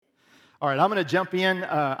All right, I'm going to jump in.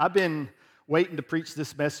 I've been waiting to preach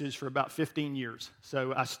this message for about 15 years.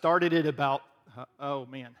 So I started it about, a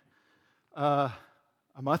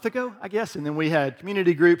month ago, I guess. And then we had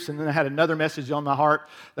community groups, and then I had another message on my heart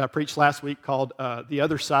that I preached last week called The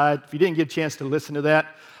Other Side. If you didn't get a chance to listen to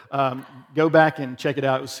that, go back and check it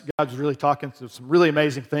out. God was really talking to some really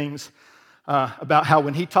amazing things about how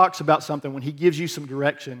when He talks about something, when He gives you some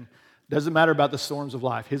direction, doesn't matter about the storms of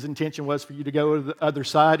life. His intention was for you to go to the other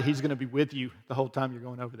side. He's going to be with you the whole time you're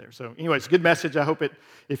going over there. So anyway, it's a good message. I hope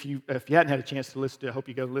if you hadn't had a chance to listen to it, I hope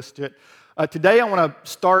you go listen to it. Today I want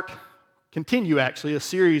to continue a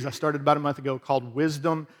series I started about a month ago called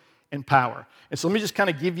Wisdom and Power. And so let me just kind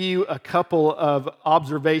of give you a couple of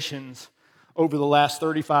observations over the last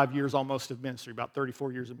 35 years almost of ministry, about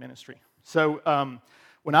 34 years of ministry. So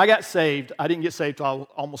when I got saved, I didn't get saved until I was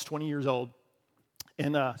almost 20 years old.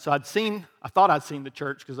 And so I thought I'd seen the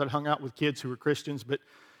church because I'd hung out with kids who were Christians, but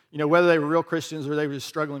whether they were real Christians or they were just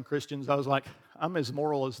struggling Christians, I was like, I'm as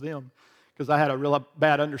moral as them because I had a real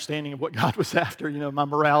bad understanding of what God was after, my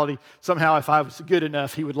morality. Somehow if I was good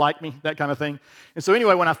enough, He would like me, that kind of thing. And so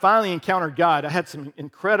anyway, when I finally encountered God, I had some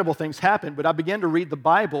incredible things happen, but I began to read the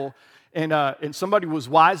Bible, and somebody was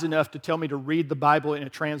wise enough to tell me to read the Bible in a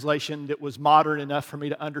translation that was modern enough for me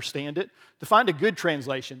to understand it, to find a good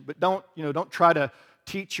translation, but don't try to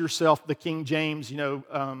teach yourself the King James,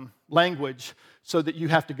 language so that you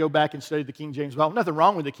have to go back and study the King James Bible. Nothing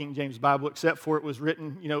wrong with the King James Bible except for it was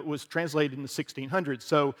written, it was translated in the 1600s.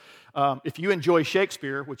 So if you enjoy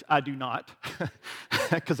Shakespeare, which I do not,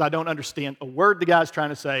 because I don't understand a word the guy's trying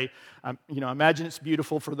to say, I imagine it's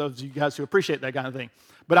beautiful for those of you guys who appreciate that kind of thing.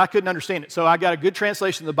 But I couldn't understand it. So I got a good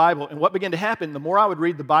translation of the Bible, and what began to happen, the more I would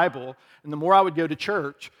read the Bible and the more I would go to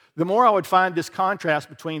church, the more I would find this contrast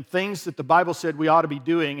between things that the Bible said we ought to be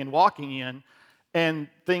doing and walking in and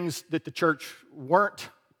things that the church weren't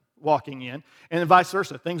walking in, and vice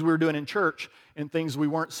versa, things we were doing in church and things we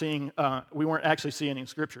weren't actually seeing in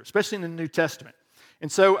Scripture, especially in the New Testament.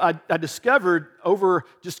 And so I discovered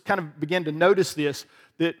just kind of began to notice this,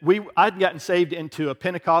 that I'd gotten saved into a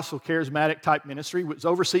Pentecostal charismatic type ministry, which was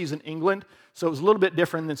overseas in England, so it was a little bit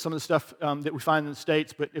different than some of the stuff that we find in the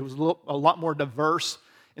States, but it was a lot more diverse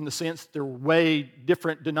in the sense there were way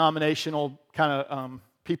different denominational kind of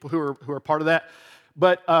people who are part of that.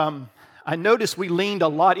 But I noticed we leaned a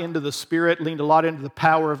lot into the Spirit, leaned a lot into the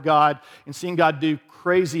power of God, and seeing God do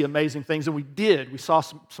crazy, amazing things. And we did. We saw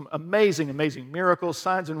some amazing, amazing miracles,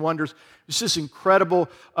 signs and wonders. It's just incredible.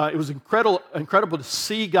 It was incredible to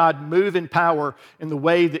see God move in power in the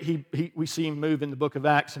way that we see Him move in the book of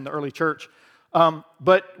Acts in the early church.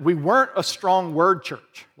 But we weren't a strong word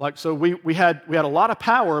church. So we had a lot of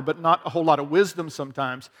power, but not a whole lot of wisdom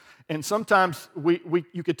sometimes. And sometimes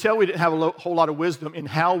you could tell we didn't have a whole lot of wisdom in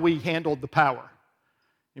how we handled the power.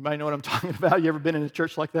 Anybody know what I'm talking about? You ever been in a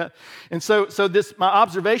church like that? And so my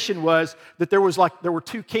observation was that there were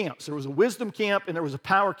two camps. There was a wisdom camp and there was a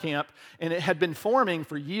power camp, and it had been forming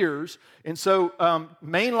for years. And so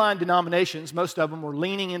mainline denominations, most of them were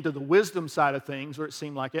leaning into the wisdom side of things, or it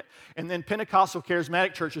seemed like it. And then Pentecostal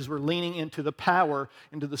charismatic churches were leaning into the power,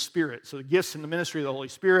 into the Spirit. So the gifts and the ministry of the Holy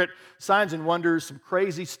Spirit, signs and wonders, some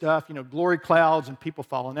crazy stuff, glory clouds and people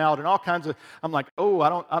falling out and all kinds of. I'm like, I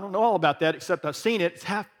don't know all about that, except I've seen it.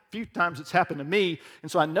 Few times it's happened to me,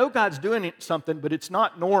 and so I know God's doing something, but it's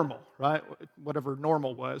not normal, right? Whatever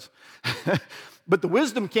normal was. But the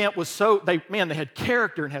wisdom camp was they had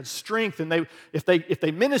character and had strength, and if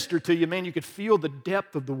they ministered to you, you could feel the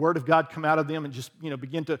depth of the Word of God come out of them and just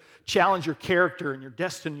begin to challenge your character and your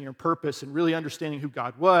destiny and your purpose and really understanding who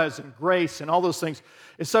God was and grace and all those things.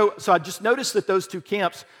 And so I just noticed that those two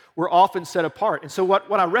camps were often set apart. And so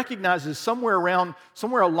what I recognize is somewhere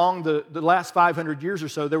along the last 500 years or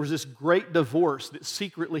so, there was this great divorce that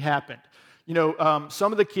secretly happened.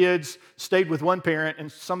 Some of the kids stayed with one parent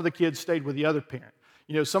and some of the kids stayed with the other parent.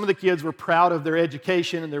 Some of the kids were proud of their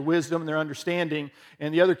education and their wisdom and their understanding,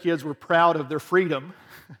 and the other kids were proud of their freedom,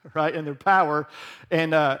 right, and their power,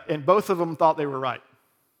 and both of them thought they were right?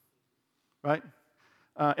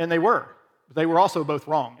 And they were. But they were also both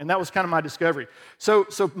wrong, and that was kind of my discovery. So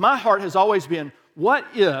my heart has always been, what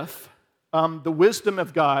if the wisdom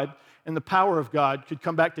of God and the power of God could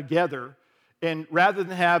come back together, and rather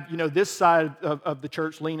than have this side of the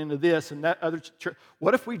church lean into this and that other church,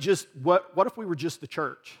 what if we were just the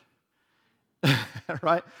church,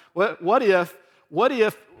 right? What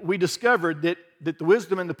if we discovered that the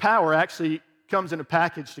wisdom and the power actually comes in a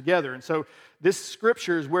package together? And so this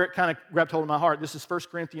scripture is where it kind of grabbed hold of my heart. This is 1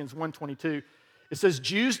 Corinthians 1:22. It says,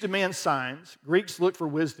 Jews demand signs, Greeks look for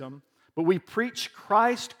wisdom, but we preach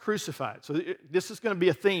Christ crucified. So this is going to be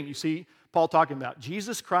a theme. You see, Paul talking about?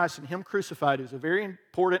 Jesus Christ and Him crucified is a very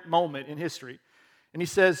important moment in history. And he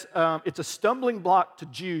says it's a stumbling block to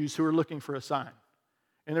Jews who are looking for a sign.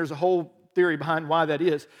 And there's a whole theory behind why that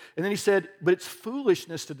is. And then he said, but it's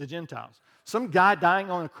foolishness to the Gentiles. Some guy dying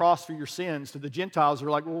on a cross for your sins to the Gentiles are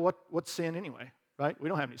like, well, what's sin anyway, right? We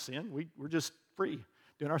don't have any sin. We're just free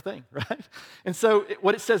doing our thing, right? And so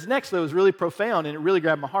what it says next, though, is really profound, and it really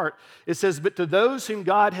grabbed my heart. It says, but to those whom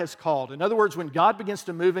God has called. In other words, when God begins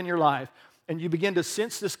to move in your life, and you begin to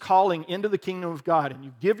sense this calling into the kingdom of God, and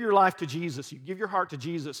you give your life to Jesus, you give your heart to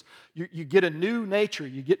Jesus, you get a new nature,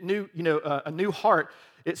 you get a new heart.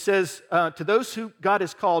 It says, to those who God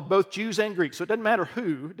has called, both Jews and Greeks. So it doesn't matter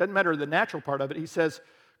who, it doesn't matter the natural part of it. He says,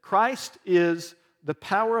 Christ is the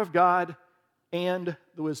power of God and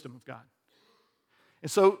the wisdom of God.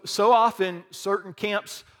 And so often, certain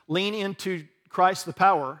camps lean into Christ the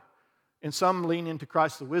power, and some lean into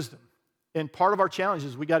Christ the wisdom. And part of our challenge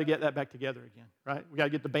is we got to get that back together again, right? We got to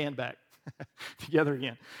get the band back together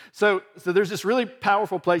again. So there's this really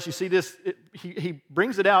powerful place. You see this, he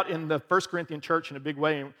brings it out in the 1 Corinthian church in a big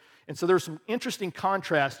way. And so there's some interesting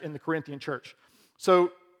contrast in the Corinthian church.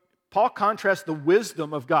 So Paul contrasts the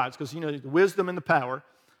wisdom of God, because, the wisdom and the power,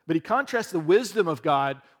 but he contrasts the wisdom of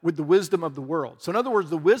God with the wisdom of the world. So in other words,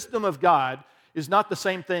 the wisdom of God is not the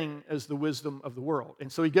same thing as the wisdom of the world.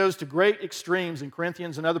 And so he goes to great extremes in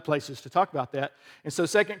Corinthians and other places to talk about that. And so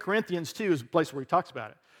 2 Corinthians 2 is a place where he talks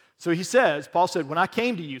about it. So he says, Paul said, when I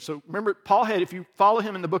came to you, so remember, Paul had, if you follow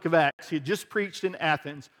him in the book of Acts, he had just preached in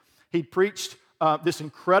Athens. He preached this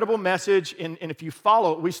incredible message, and if you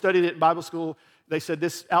follow it, we studied it in Bible school. They said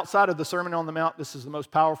this, outside of the Sermon on the Mount, this is the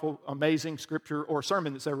most powerful, amazing scripture or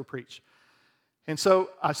sermon that's ever preached. And so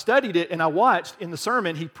I studied it, and I watched in the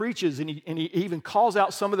sermon, he preaches, and he even calls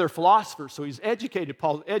out some of their philosophers. So he's educated.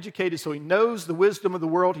 Paul's educated, so he knows the wisdom of the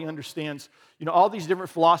world. He understands, all these different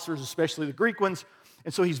philosophers, especially the Greek ones.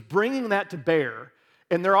 And so he's bringing that to bear,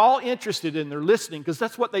 and they're all interested and they're listening, because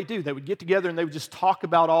that's what they do. They would get together and they would just talk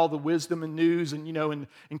about all the wisdom and news and,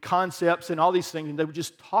 and concepts and all these things, and they would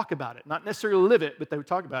just talk about it. Not necessarily live it, but they would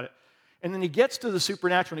talk about it. And then he gets to the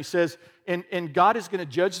supernatural, and he says, and God is going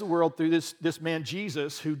to judge the world through this man,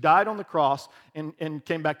 Jesus, who died on the cross and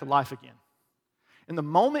came back to life again. And the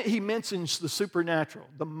moment he mentions the supernatural,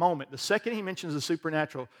 the second he mentions the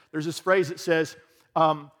supernatural, there's this phrase that says,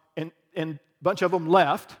 and a bunch of them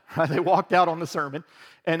left, right? They walked out on the sermon,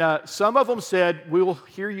 and some of them said, we will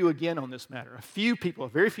hear you again on this matter.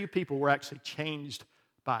 Very few people were actually changed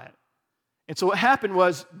by it. And so what happened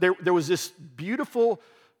was there was this beautiful,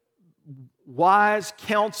 wise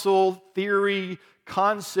counsel, theory,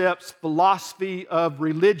 concepts, philosophy of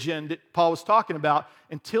religion that Paul was talking about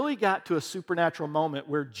until he got to a supernatural moment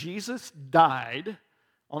where Jesus died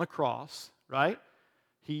on a cross, right?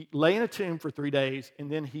 He lay in a tomb for 3 days,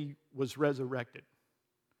 and then he was resurrected.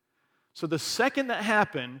 So the second that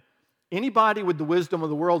happened, anybody with the wisdom of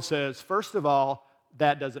the world says, first of all,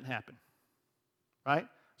 that doesn't happen, right?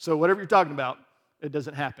 So whatever you're talking about, it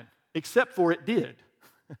doesn't happen, except for it did.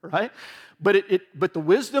 Right? But the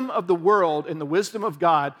wisdom of the world and the wisdom of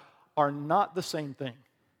God are not the same thing.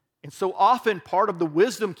 And so often part of the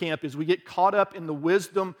wisdom camp is we get caught up in the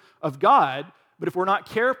wisdom of God, but if we're not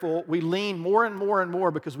careful, we lean more and more and more,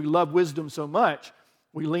 because we love wisdom so much,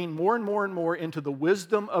 we lean more and more and more into the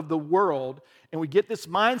wisdom of the world, and we get this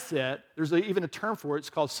mindset. There's even a term for it. It's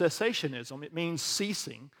called cessationism. It means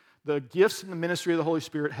ceasing. The gifts and the ministry of the Holy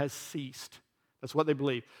Spirit has ceased. That's what they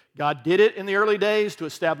believe. God did it in the early days to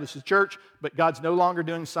establish the church, but God's no longer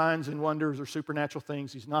doing signs and wonders or supernatural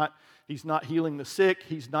things. He's not healing the sick.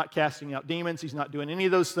 He's not casting out demons. He's not doing any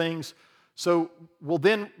of those things. So, well,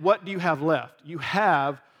 then what do you have left? You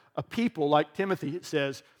have a people, like Timothy, it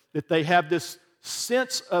says, that they have this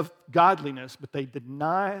sense of godliness, but they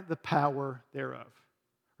deny the power thereof.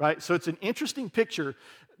 Right? So it's an interesting picture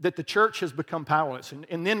that the church has become powerless.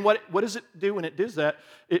 And then what does it do when it does that?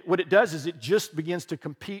 What it does is it just begins to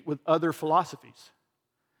compete with other philosophies.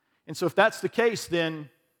 And so if that's the case, then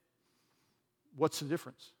what's the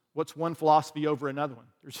difference? What's one philosophy over another one?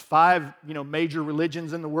 There's 5, major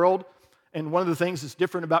religions in the world. And one of the things that's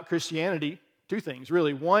different about Christianity, 2 things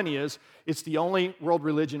really. One is it's the only world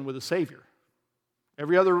religion with a savior.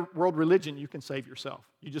 Every other world religion, you can save yourself.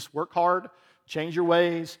 You just work hard, change your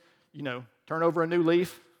ways, turn over a new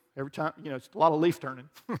leaf. Every time, it's a lot of leaf turning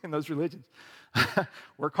in those religions.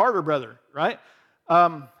 Work harder, brother, right?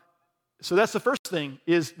 So that's the first thing,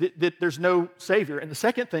 is that there's no Savior. And the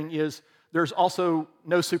second thing is there's also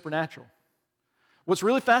no supernatural. What's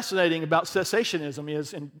really fascinating about cessationism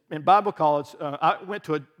is, in Bible college, I went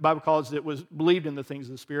to a Bible college that believed in the things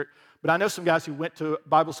of the Spirit, but I know some guys who went to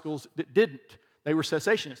Bible schools that didn't. They were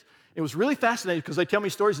cessationists. It was really fascinating because they tell me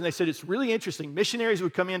stories, and they said it's really interesting. Missionaries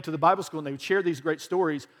would come into the Bible school, and they would share these great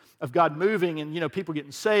stories of God moving and, people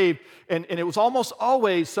getting saved. And it was almost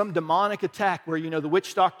always some demonic attack where, the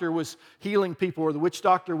witch doctor was healing people or the witch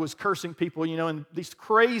doctor was cursing people, and these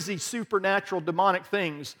crazy supernatural demonic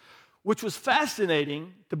things, which was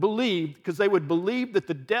fascinating to believe because they would believe that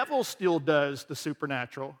the devil still does the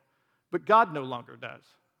supernatural, but God no longer does.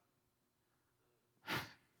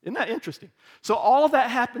 Isn't that interesting? So all of that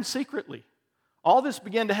happened secretly. All this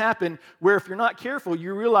began to happen where if you're not careful,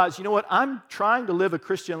 you realize, I'm trying to live a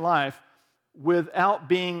Christian life without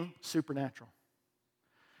being supernatural.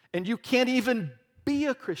 And you can't even be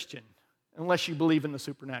a Christian unless you believe in the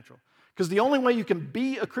supernatural. Because the only way you can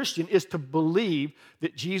be a Christian is to believe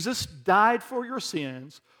that Jesus died for your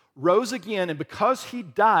sins, rose again, and because he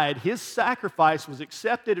died, his sacrifice was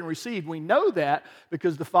accepted and received. We know that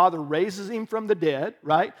because the Father raises him from the dead,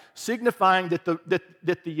 right? Signifying that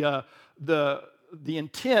the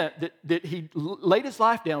intent that he laid his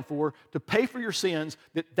life down for to pay for your sins,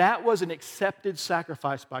 that was an accepted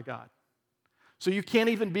sacrifice by God. So you can't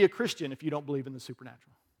even be a Christian if you don't believe in the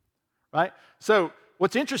supernatural, right? So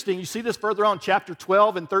what's interesting, you see this further on, chapter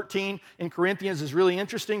 12 and 13 in Corinthians is really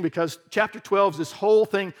interesting because chapter 12 is this whole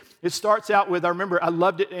thing. It starts out with, I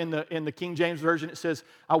loved it in the King James Version. It says,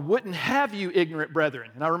 I wouldn't have you ignorant brethren.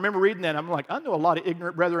 And I remember reading that, and I'm like, I know a lot of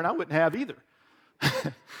ignorant brethren I wouldn't have either.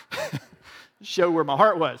 Show where my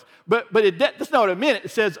heart was. But that's not what it meant. It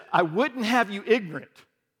says, I wouldn't have you ignorant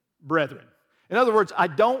brethren. In other words, I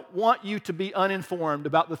don't want you to be uninformed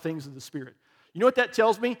about the things of the Spirit. You know what that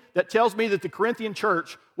tells me? That tells me that the Corinthian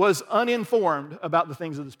church was uninformed about the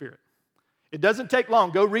things of the Spirit. It doesn't take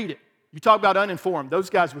long. Go read it. You talk about uninformed. Those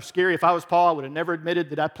guys were scary. If I was Paul, I would have never admitted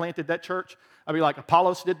that I planted that church. I'd be like,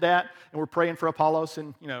 Apollos did that, and we're praying for Apollos,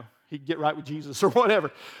 and, he'd get right with Jesus or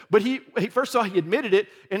whatever. But he first of all, he admitted it,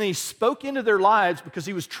 and then he spoke into their lives because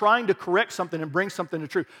he was trying to correct something and bring something to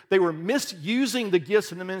truth. They were misusing the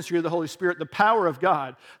gifts and the ministry of the Holy Spirit, the power of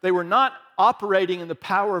God. They were not operating in the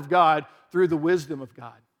power of God through the wisdom of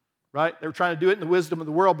God, right? They were trying to do it in the wisdom of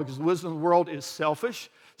the world because the wisdom of the world is selfish,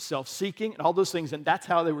 self-seeking, and all those things, and that's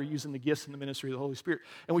how they were using the gifts and the ministry of the Holy Spirit.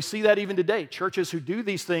 And we see that even today. Churches who do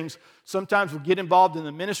these things sometimes will get involved in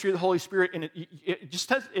the ministry of the Holy Spirit, and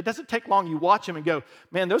it doesn't take long. You watch them and go,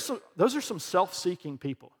 man, those are some self-seeking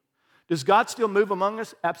people. Does God still move among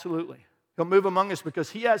us? Absolutely. He'll move among us because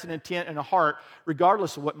he has an intent and a heart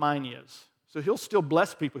regardless of what mine is. So he'll still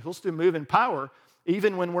bless people. He'll still move in power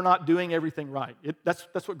even when we're not doing everything right.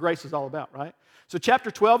 That's what grace is all about, right? So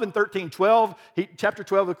chapter 12 and 13, chapter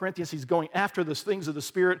 12 of Corinthians, he's going after the things of the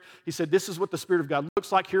Spirit. He said, this is what the Spirit of God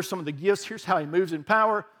looks like. Here's some of the gifts. Here's how he moves in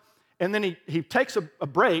power. And then he takes a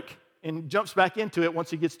break and jumps back into it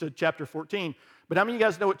once he gets to chapter 14. But how many of you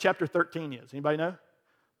guys know what chapter 13 is? Anybody know?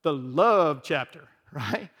 The love chapter,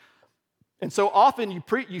 right? And so often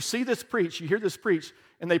you see this preach, you hear this preach,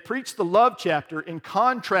 and they preach the love chapter in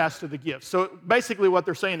contrast to the gifts. So basically what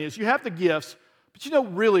they're saying is you have the gifts,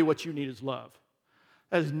 but really what you need is love.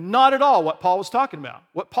 That is not at all what Paul was talking about.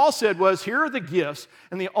 What Paul said was, here are the gifts,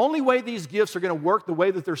 and the only way these gifts are going to work the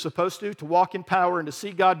way that they're supposed to walk in power and to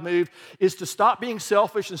see God move, is to stop being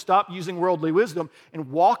selfish and stop using worldly wisdom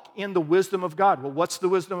and walk in the wisdom of God. Well, what's the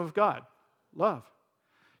wisdom of God? Love.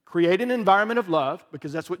 Create an environment of love,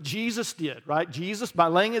 because that's what Jesus did, right? Jesus, by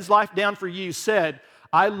laying his life down for you, said,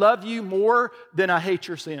 I love you more than I hate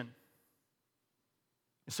your sin. And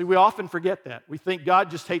see, we often forget that. We think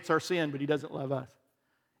God just hates our sin, but he doesn't love us.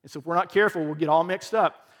 And so if we're not careful, we'll get all mixed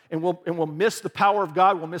up, and we'll miss the power of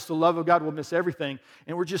God, we'll miss the love of God, we'll miss everything.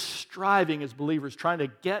 And we're just striving as believers, trying to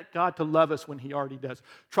get God to love us when he already does,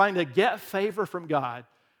 trying to get favor from God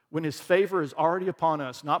when his favor is already upon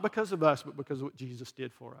us, not because of us, but because of what Jesus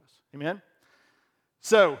did for us. Amen?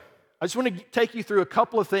 So, I just want to take you through a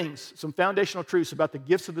couple of things, some foundational truths about the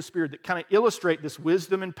gifts of the Spirit that kind of illustrate this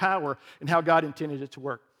wisdom and power and how God intended it to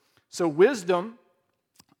work. So wisdom,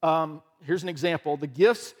 here's an example. The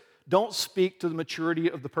gifts don't speak to the maturity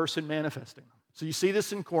of the person manifesting them. So you see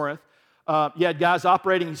this in Corinth. You had guys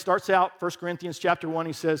operating. He starts out, 1 Corinthians chapter 1,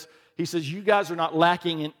 he says, you guys are not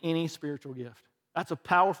lacking in any spiritual gift. That's a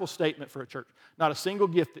powerful statement for a church. Not a single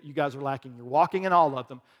gift that you guys are lacking. You're walking in all of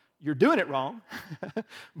them. You're doing it wrong,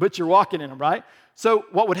 but you're walking in them, right? So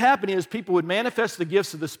what would happen is people would manifest the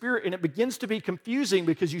gifts of the Spirit, and it begins to be confusing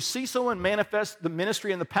because you see someone manifest the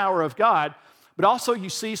ministry and the power of God, but also you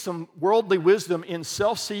see some worldly wisdom in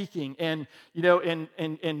self-seeking and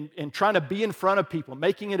trying to be in front of people,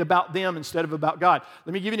 making it about them instead of about God.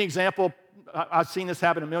 Let me give you an example. I've seen this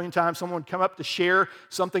happen a million times. Someone would come up to share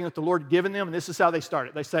something that the Lord had given them, and this is how they start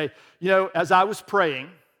it. They say, as I was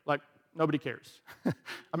praying, like nobody cares.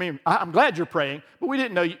 I mean, I'm glad you're praying, but we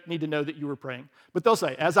didn't need to know that you were praying. But they'll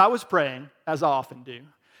say, as I was praying, as I often do,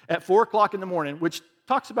 at 4 o'clock in the morning, which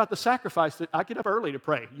talks about the sacrifice that I get up early to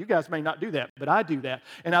pray. You guys may not do that, but I do that.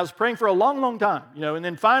 And I was praying for a long, long time, and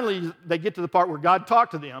then finally they get to the part where God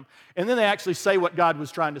talked to them, and then they actually say what God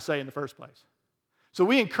was trying to say in the first place. So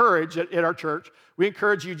we encourage, at our church, we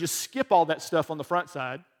encourage you just skip all that stuff on the front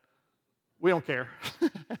side. We don't care.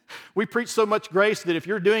 We preach so much grace that if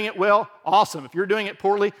you're doing it well, awesome. If you're doing it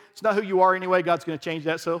poorly, it's not who you are anyway. God's going to change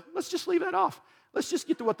that. So let's just leave that off. Let's just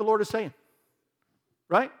get to what the Lord is saying,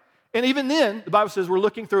 right? And even then, the Bible says we're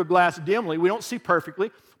looking through a glass dimly. We don't see perfectly,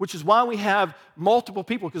 which is why we have multiple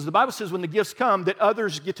people, because the Bible says when the gifts come that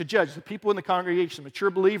others get to judge. The people in the congregation, mature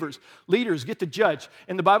believers, leaders get to judge.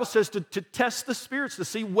 And the Bible says to test the spirits to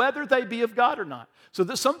see whether they be of God or not. So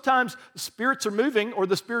that sometimes the spirits are moving or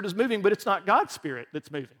the Spirit is moving, but it's not God's Spirit that's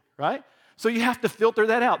moving, right? So you have to filter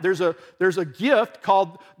that out. There's a gift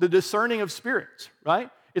called the discerning of spirits, right?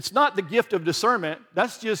 It's not the gift of discernment.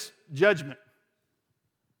 That's just judgment.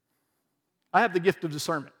 I have the gift of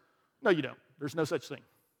discernment. No, you don't. There's no such thing.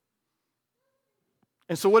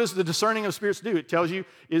 And so what does the discerning of spirits do? It tells you,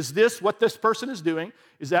 is this what this person is doing?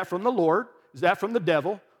 Is that from the Lord? Is that from the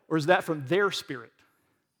devil? Or is that from their spirit?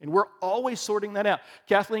 And we're always sorting that out.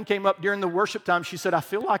 Kathleen came up during the worship time. She said, I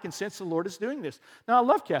feel like and sense the Lord is doing this. Now, I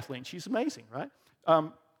love Kathleen. She's amazing, right?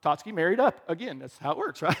 Totsky married up. Again, that's how it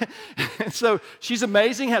works, right? And so she's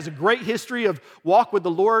amazing, has a great history of walk with the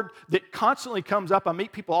Lord that constantly comes up. I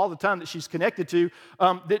meet people all the time that she's connected to,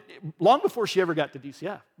 that long before she ever got to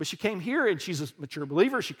DCF. But she came here, and she's a mature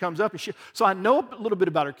believer. She comes up, and so I know a little bit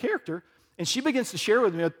about her character, and she begins to share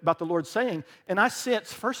with me about the Lord saying, and I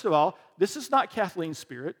sense, first of all, this is not Kathleen's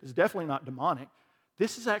spirit. It's definitely not demonic.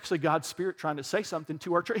 This is actually God's Spirit trying to say something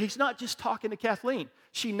to our church. He's not just talking to Kathleen.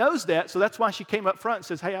 She knows that, so that's why she came up front and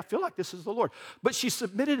says, hey, I feel like this is the Lord. But she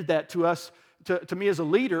submitted that to us, to me as a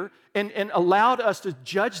leader, and allowed us to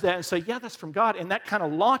judge that and say, yeah, that's from God. And that kind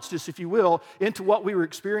of launched us, if you will, into what we were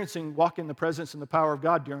experiencing, walking in the presence and the power of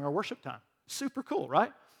God during our worship time. Super cool,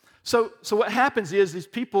 right? So what happens is these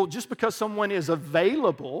people, just because someone is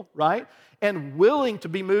available, right, and willing to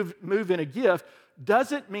be move in a gift,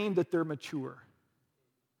 doesn't mean that they're mature.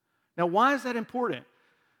 Now, why is that important?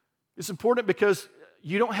 It's important because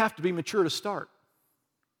you don't have to be mature to start.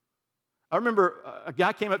 I remember a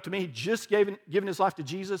guy came up to me, he just given his life to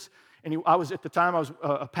Jesus, and I was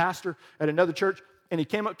a pastor at another church, and he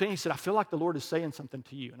came up to me and he said, I feel like the Lord is saying something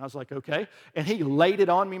to you. And I was like, okay. And he laid it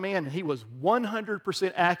on me, man, and he was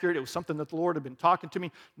 100% accurate. It was something that the Lord had been talking to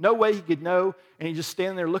me. No way he could know. And he just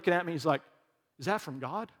standing there looking at me. He's like, is that from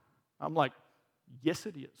God? I'm like, yes,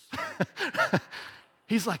 it is.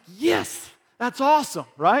 He's like, yes, that's awesome,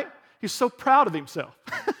 right? He's so proud of himself,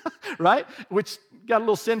 right? Which got a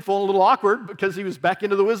little sinful and a little awkward because he was back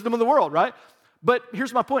into the wisdom of the world, right? But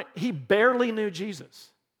here's my point. He barely knew Jesus,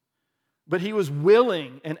 but he was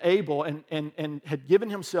willing and able and had given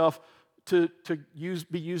himself to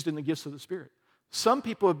be used in the gifts of the Spirit. Some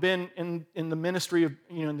people have been in the ministry of,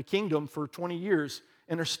 in the kingdom for 20 years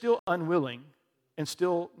and are still unwilling and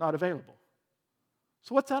still not available.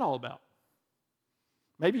 So what's that all about?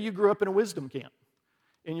 Maybe you grew up in a wisdom camp,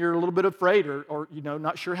 and you're a little bit afraid or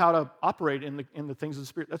not sure how to operate in the things of the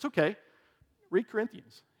Spirit. That's okay. Read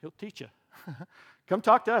Corinthians. He'll teach you. Come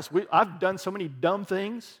talk to us. I've done so many dumb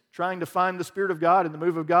things trying to find the Spirit of God and the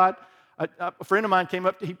move of God. A friend of mine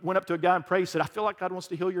he went up to a guy and prayed. He said, I feel like God wants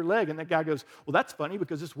to heal your leg. And that guy goes, well, that's funny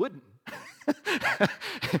because it's wooden.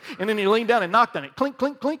 And then he leaned down and knocked on it. Clink,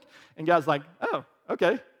 clink, clink. And God's like, oh,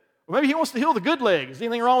 okay. Well, maybe he wants to heal the good leg. Is there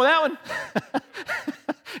anything wrong with that one?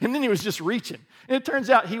 And then he was just reaching. And it turns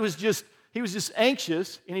out he was just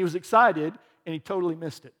anxious, and he was excited, and he totally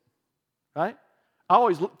missed it, right? I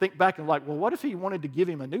always think back and like, well, what if he wanted to give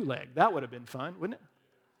him a new leg? That would have been fun, wouldn't it?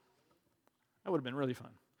 That would have been really fun.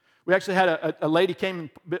 We actually had a lady came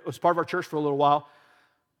and was part of our church for a little while.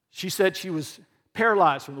 She said she was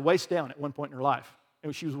paralyzed from the waist down at one point in her life.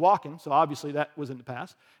 And she was walking, so obviously that was in the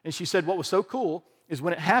past. And she said what was so cool is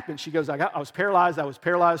when it happened, she goes, I was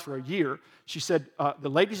paralyzed for a year. She said the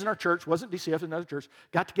ladies in our church, wasn't DCF, another church,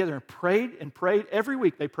 got together and prayed. Every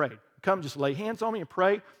week they prayed. Come just lay hands on me and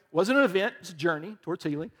pray. It wasn't an event, it's a journey towards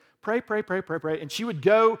healing. Pray, pray, pray, pray, pray. And she would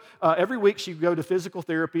go, every week she would go to physical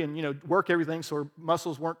therapy and, work everything so her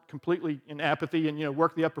muscles weren't completely in apathy and,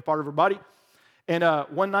 work the upper part of her body. And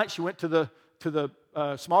one night she went to the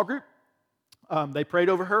small group. They prayed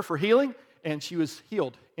over her for healing, and she was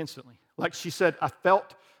healed instantly. Like she said, I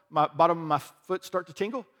felt my bottom of my foot start to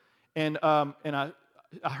tingle, and I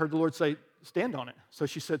heard the Lord say, stand on it. So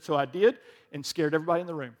she said, so I did, and scared everybody in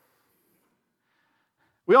the room.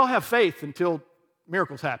 We all have faith until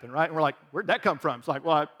miracles happen, right? And we're like, where'd that come from? It's like,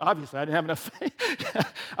 well, obviously I didn't have enough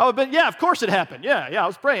faith. Oh, but yeah, of course it happened. Yeah, I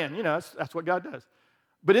was praying. That's what God does.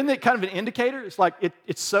 But isn't it kind of an indicator? It's like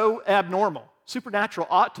it's so abnormal. Supernatural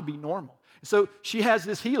ought to be normal. So she has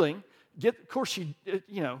this healing. Of course, she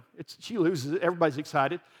loses it. Everybody's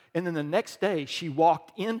excited. And then the next day, she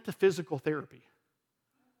walked into physical therapy.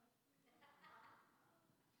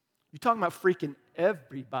 You're talking about freaking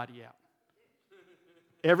everybody out.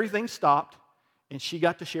 Everything stopped, and she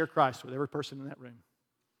got to share Christ with every person in that room.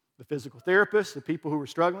 The physical therapist, the people who were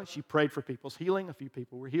struggling, she prayed for people's healing. A few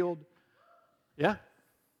people were healed. Yeah.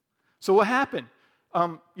 So what happened?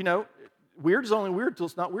 Weird is only weird until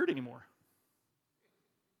it's not weird anymore.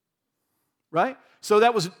 Right? So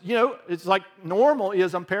that was, it's like normal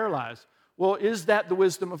is I'm paralyzed. Well, is that the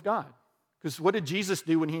wisdom of God? Because what did Jesus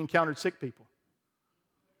do when he encountered sick people?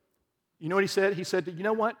 You know what he said? He said, you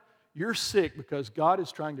know what? You're sick because God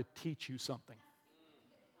is trying to teach you something.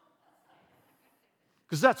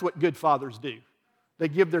 Because that's what good fathers do. They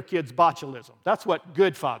give their kids botulism. That's what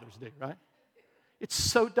good fathers do, right? It's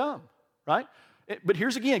so dumb, right? But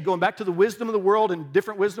here's again, going back to the wisdom of the world and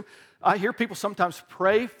different wisdom. I hear people sometimes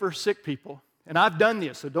pray for sick people. And I've done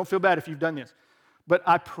this, so don't feel bad if you've done this. But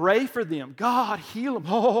I pray for them. God, heal them.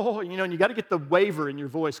 Oh, and you got to get the waver in your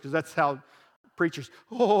voice because that's how preachers,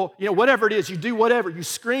 whatever it is, you do whatever. You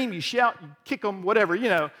scream, you shout, you kick them, whatever,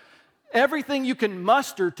 Everything you can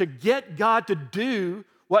muster to get God to do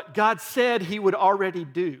what God said he would already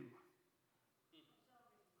do.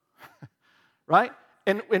 Right?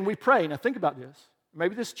 And we pray. Now think about this.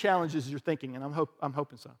 Maybe this challenges your thinking, and I'm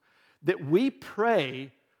hoping so. That we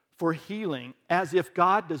pray for healing as if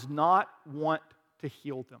God does not want to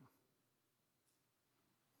heal them.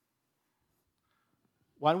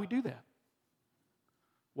 Why do we do that?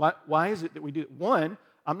 Why is it that we do it? One,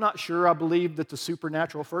 I'm not sure I believe that the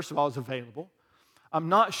supernatural, first of all, is available. I'm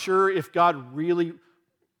not sure if God really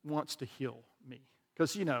wants to heal me.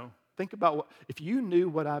 Because, think about if you knew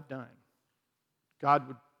what I've done, God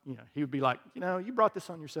would, he would be like, you brought this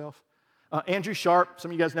on yourself. Andrew Sharp,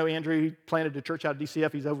 some of you guys know Andrew. He planted a church out of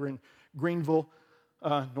DCF. He's over in Greenville,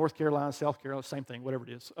 North Carolina, South Carolina, same thing, whatever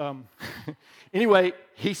it is. Anyway,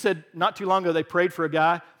 he said not too long ago they prayed for a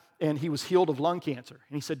guy, and he was healed of lung cancer.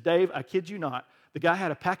 And he said, Dave, I kid you not, the guy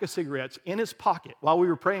had a pack of cigarettes in his pocket while we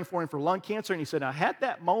were praying for him for lung cancer, and he said, I had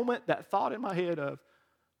that moment, that thought in my head of,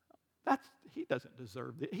 he doesn't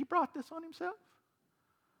deserve it. He brought this on himself.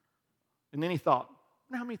 And then he thought, I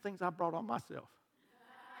wonder how many things I brought on myself.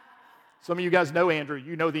 Some of you guys know Andrew.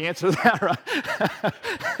 You know the answer to that,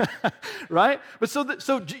 right? Right? But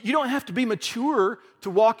so you don't have to be mature to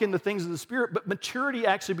walk in the things of the Spirit, but maturity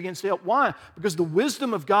actually begins to help. Why? Because the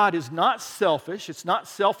wisdom of God is not selfish. It's not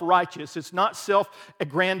self-righteous. It's not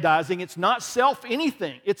self-aggrandizing. It's not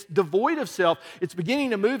self-anything. It's devoid of self. It's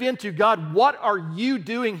beginning to move into, God, what are you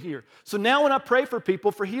doing here? So now when I pray for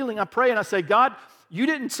people for healing, I pray and I say, God, you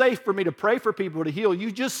didn't say for me to pray for people to heal.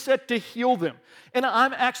 You just said to heal them. And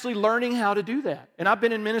I'm actually learning how to do that. And I've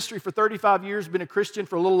been in ministry for 35 years, been a Christian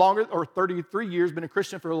for a little longer, or 33 years, been a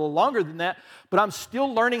Christian for a little longer than that. But I'm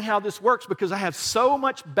still learning how this works because I have so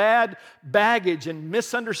much bad baggage and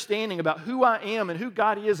misunderstanding about who I am and who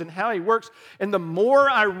God is and how He works. And the more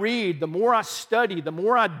I read, the more I study, the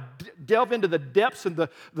more I delve into the depths and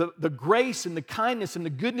the grace and the kindness and the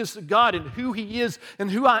goodness of God and who He is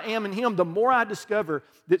and who I am in Him, the more I discover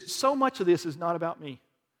that so much of this is not about me.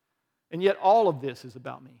 And yet all of this is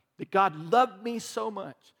about me. That God loved me so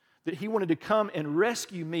much that He wanted to come and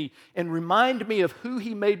rescue me and remind me of who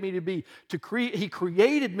He made me to be. He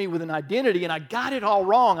created me with an identity, and I got it all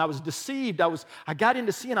wrong. I was deceived. I got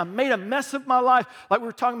into sin. I made a mess of my life. Like we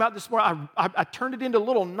were talking about this morning, I turned it into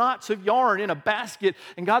little knots of yarn in a basket,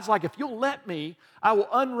 and God's like, if you'll let me, I will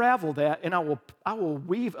unravel that, and I will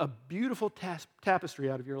weave a beautiful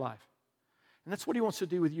tapestry out of your life. And that's what He wants to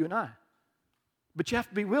do with you and I. But you have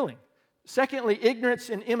to be willing. Secondly,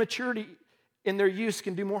 ignorance and immaturity in their use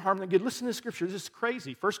can do more harm than good. Listen to the scripture. This is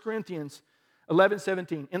crazy. 1 Corinthians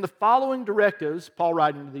 11:17. In the following directives, Paul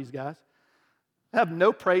writing to these guys, I have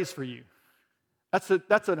no praise for you. That's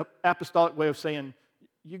an apostolic way of saying,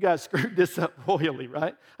 you guys screwed this up royally,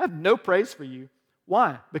 right? I have no praise for you.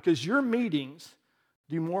 Why? Because your meetings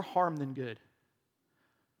do more harm than good.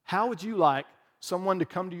 How would you like someone to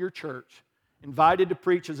come to your church, invited to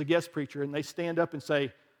preach as a guest preacher, and they stand up and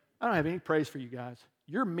say, I don't have any praise for you guys.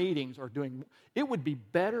 Your meetings are doing, it would be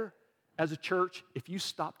better as a church if you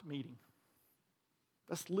stopped meeting.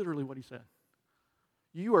 That's literally what he said.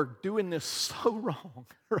 You are doing this so wrong,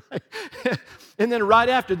 right? And then right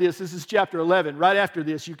after this is chapter 11. Right after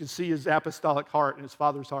this, you can see his apostolic heart and his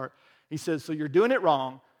Father's heart. He says, so you're doing it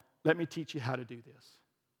wrong. Let me teach you how to do this,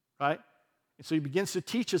 right? And so he begins to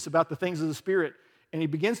teach us about the things of the Spirit, and he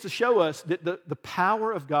begins to show us that the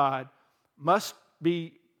power of God must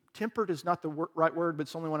be tempered is not the right word, but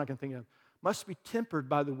it's the only one I can think of, must be tempered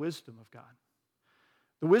by the wisdom of God.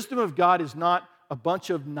 The wisdom of God is not a bunch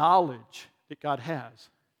of knowledge that God has.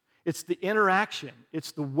 It's the interaction.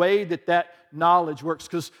 It's the way that knowledge works.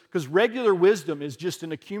 Because regular wisdom is just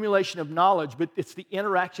an accumulation of knowledge, but it's the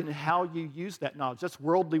interaction and how you use that knowledge. That's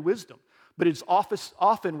worldly wisdom. But it's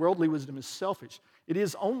often worldly wisdom is selfish. It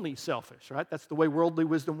is only selfish, right? That's the way worldly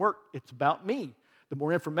wisdom works. It's about me. The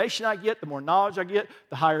more information I get, the more knowledge I get,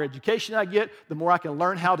 the higher education I get, the more I can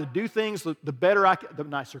learn how to do things, the better the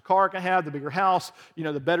nicer car I can have, the bigger house,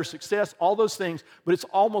 the better success, all those things. But it's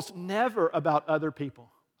almost never about other people.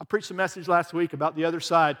 I preached a message last week about the other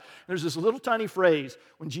side. There's this little tiny phrase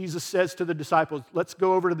when Jesus says to the disciples, let's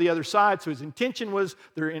go over to the other side. So his intention was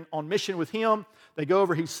they're on mission with him. They go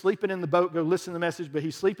over, he's sleeping in the boat, go listen to the message, but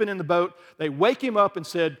he's sleeping in the boat. They wake him up and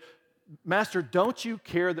said, Master, don't you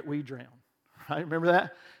care that we drown? Right? Remember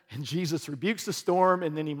that? And Jesus rebukes the storm,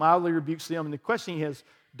 and then he mildly rebukes them. And the question is,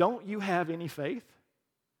 don't you have any faith?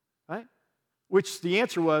 Right? Which the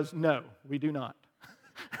answer was, no, we do not.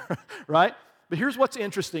 Right? But here's what's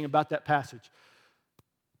interesting about that passage.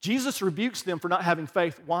 Jesus rebukes them for not having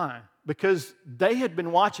faith. Why? Because they had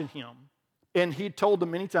been watching him, and he told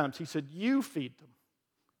them many times, he said, you feed them.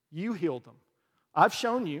 You heal them. I've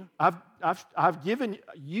shown you. I've given you.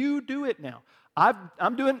 You do it now. I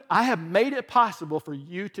have made it possible for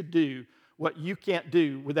you to do what you can't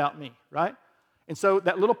do without me, right? And so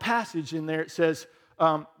that little passage in there, it says,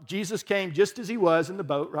 Jesus came just as he was in the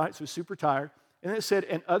boat, right? So he was super tired. And it said,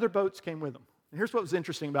 and other boats came with him. And here's what was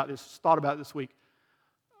interesting about this, thought about this week.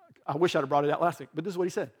 I wish I'd have brought it out last week, but this is what he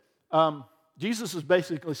said. Jesus was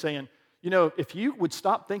basically saying, if you would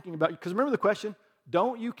stop thinking about, because remember the question,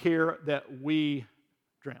 don't you care that we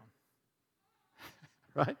drown?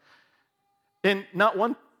 Right? And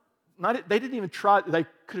they didn't even try, they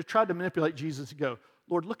could have tried to manipulate Jesus to go,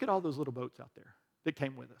 Lord, look at all those little boats out there that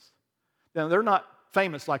came with us. Now, they're not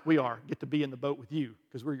famous like we are, get to be in the boat with you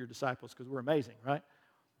because we're your disciples, because we're amazing, right?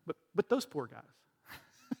 But those poor guys,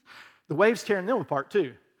 the waves tearing them apart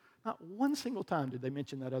too. Not one single time did they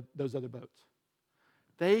mention those other boats.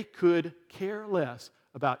 They could care less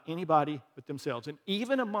about anybody but themselves. And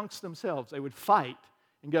even amongst themselves, they would fight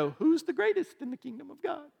and go, who's the greatest in the kingdom of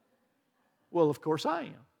God? Well, of course I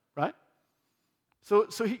am, right? So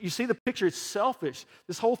you see the picture, it's selfish.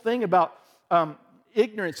 This whole thing about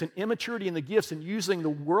ignorance and immaturity in the gifts and using the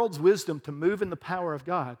world's wisdom to move in the power of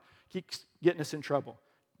God keeps getting us in trouble.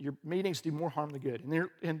 Your meetings do more harm than good.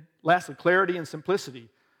 And lastly, clarity and simplicity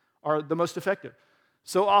are the most effective.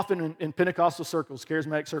 So often in Pentecostal circles,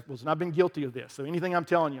 charismatic circles, and I've been guilty of this, so anything I'm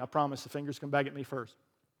telling you, I promise the fingers come back at me first.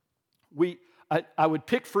 I would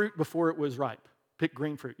pick fruit before it was ripe, pick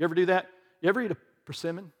green fruit. You ever do that? You ever eat a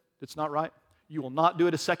persimmon that's not ripe? You will not do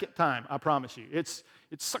it a second time, I promise you. It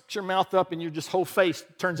sucks your mouth up and your just whole face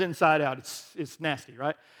turns inside out. It's nasty,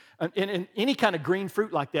 right? And any kind of green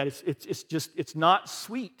fruit like that, it's not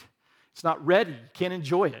sweet. It's not ready. You can't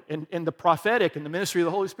enjoy it. And the prophetic and the ministry of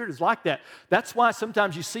the Holy Spirit is like that. That's why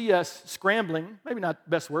sometimes you see us scrambling, maybe not the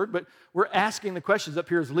best word, but we're asking the questions up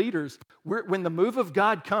here as leaders. When the move of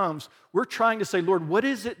God comes, we're trying to say, Lord, what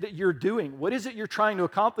is it that you're doing? What is it you're trying to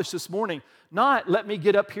accomplish this morning? Not let me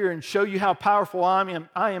get up here and show you how powerful I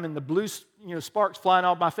am in the blue sparks flying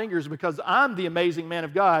off my fingers because I'm the amazing man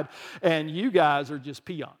of God and you guys are just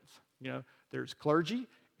peons. There's clergy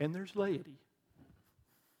and there's laity.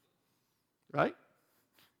 Right?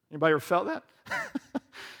 Anybody ever felt that?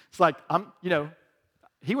 It's like,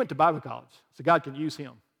 he went to Bible college, so God can use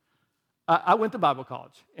him. I went to Bible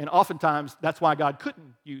college, and oftentimes that's why God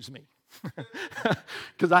couldn't use me.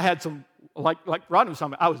 Because I had some, like Rodney was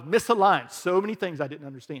talking about, I was misaligned. So many things I didn't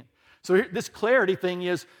understand. So this clarity thing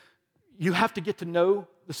is, you have to get to know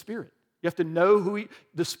the Spirit. You have to know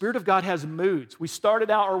the Spirit of God has moods. We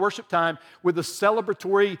started out our worship time with a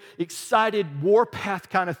celebratory, excited warpath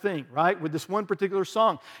kind of thing, right? With this one particular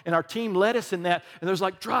song. And our team led us in that. And there was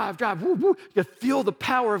like, drive, woo, woo. You feel the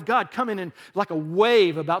power of God coming in like a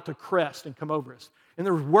wave about to crest and come over us. And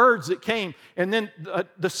there were words that came. And then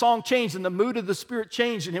the song changed and the mood of the Spirit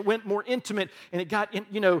changed. And it went more intimate. And it got,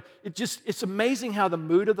 it's amazing how the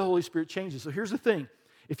mood of the Holy Spirit changes. So here's the thing.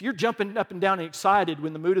 If you're jumping up and down and excited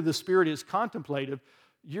when the mood of the Spirit is contemplative,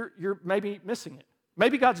 you're maybe missing it.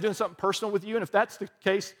 Maybe God's doing something personal with you, and if that's the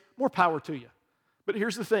case, more power to you. But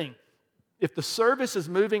here's the thing. If the service is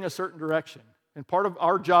moving a certain direction, and part of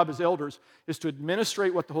our job as elders is to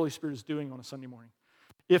administrate what the Holy Spirit is doing on a Sunday morning.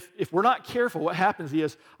 if we're not careful, what happens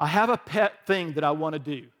is I have a pet thing that I want to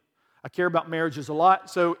do. I care about marriages a lot,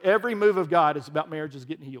 so every move of God is about marriages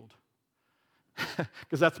getting healed.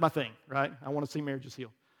 Because that's my thing, right? I want to see marriages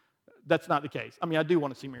healed. That's not the case. I mean, I do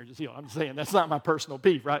want to see marriages healed. I'm saying that's not my personal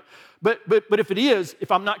peeve, right? But if it is, if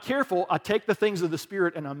I'm not careful, I take the things of the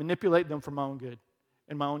Spirit and I manipulate them for my own good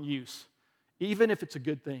and my own use, even if it's a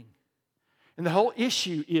good thing. And the whole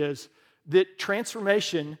issue is that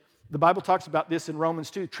transformation, the Bible talks about this in Romans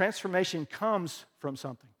 2, transformation comes from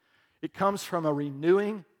something. It comes from a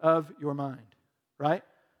renewing of your mind, right?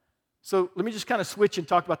 So let me just kind of switch and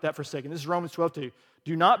talk about that for a second. This is Romans 12:2.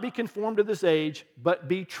 Do not be conformed to this age, but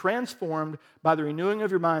be transformed by the renewing of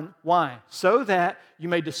your mind. Why? So that you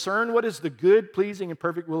may discern what is the good, pleasing, and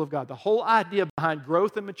perfect will of God. The whole idea behind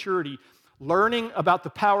growth and maturity, learning about the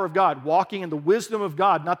power of God, walking in the wisdom of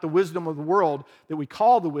God, not the wisdom of the world that we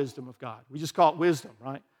call the wisdom of God. We just call it wisdom,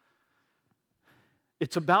 right?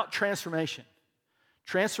 It's about transformation.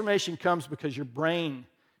 Transformation comes because your brain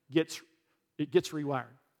gets rewired.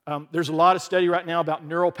 There's a lot of study right now about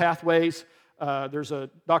neural pathways. There's a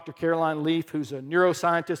Dr. Caroline Leaf, who's a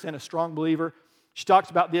neuroscientist and a strong believer. She talks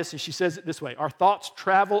about this, and she says it this way. Our thoughts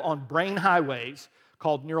travel on brain highways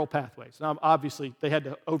called neural pathways. Now, obviously, they had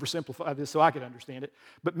to oversimplify this so I could understand it.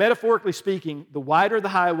 But metaphorically speaking, the wider the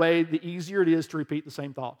highway, the easier it is to repeat the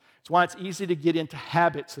same thought. It's why it's easy to get into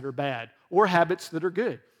habits that are bad or habits that are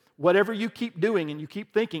good. Whatever you keep doing and you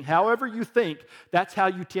keep thinking, however you think, that's how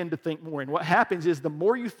you tend to think more. And what happens is the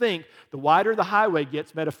more you think, the wider the highway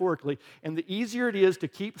gets metaphorically, and the easier it is to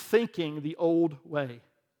keep thinking the old way.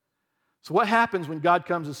 So what happens when God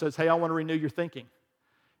comes and says, hey, I want to renew your thinking?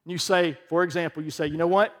 And you say, for example, you say, you know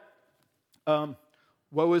what?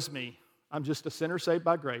 Woe is me. I'm just a sinner saved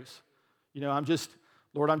by grace. You know,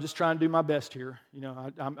 Lord, I'm just trying to do my best here. You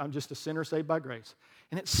know, I'm just a sinner saved by grace.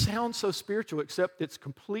 And it sounds so spiritual, except it's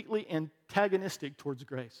completely antagonistic towards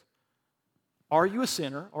grace. Are you a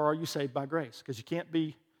sinner or are you saved by grace? Because you can't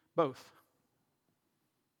be both.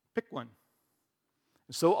 Pick one.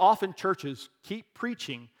 And so often churches keep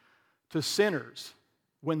preaching to sinners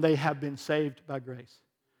when they have been saved by grace.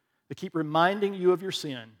 They keep reminding you of your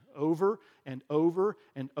sin over and over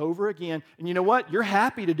and over again. And you know what? You're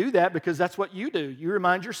happy to do that because that's what you do. You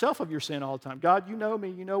remind yourself of your sin all the time. God, you know me.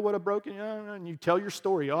 You know what a broken, and you tell your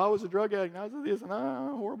story. Oh, I was a drug addict. I was this, and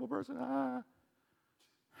I'm a horrible person.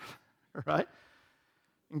 Right?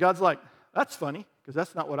 And God's like, that's funny because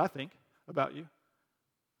that's not what I think about you.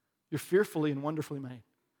 You're fearfully and wonderfully made.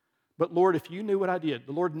 But Lord, if you knew what I did,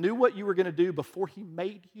 the Lord knew what you were going to do before He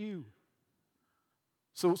made you.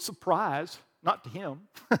 So surprise, not to Him,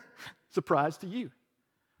 surprise to you.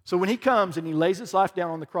 So when He comes and He lays His life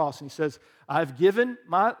down on the cross and He says, I've given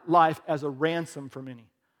my life as a ransom for many.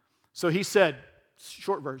 So He said,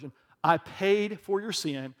 short version, I paid for your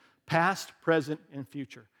sin, past, present, and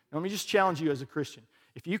future. Now let me just challenge you as a Christian.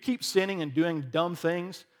 If you keep sinning and doing dumb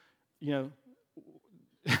things, you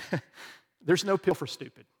know, there's no pill for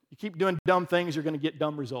stupid. You keep doing dumb things, you're going to get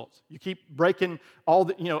dumb results. You keep breaking all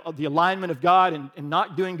the alignment of God and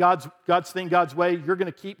not doing God's thing God's way, you're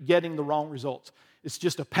going to keep getting the wrong results. It's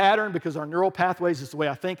just a pattern because our neural pathways is the way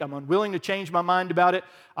I think. I'm unwilling to change my mind about it.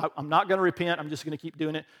 I'm not going to repent. I'm just going to keep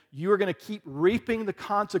doing it. You are going to keep reaping the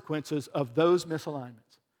consequences of those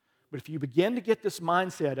misalignments. But if you begin to get this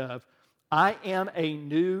mindset of, I am a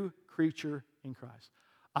new creature in Christ.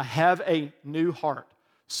 I have a new heart.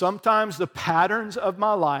 Sometimes the patterns of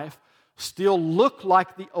my life still look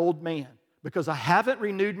like the old man because I haven't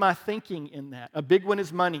renewed my thinking in that. A big one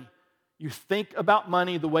is money. You think about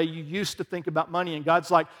money the way you used to think about money. And God's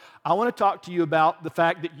like, I want to talk to you about the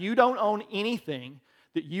fact that you don't own anything,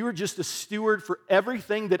 that you are just a steward for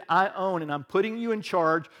everything that I own, and I'm putting you in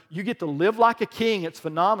charge. You get to live like a king. It's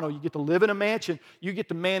phenomenal. You get to live in a mansion. You get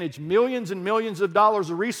to manage millions and millions of dollars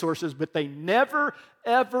of resources, but they never,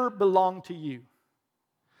 ever belong to you.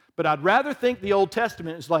 But I'd rather think the Old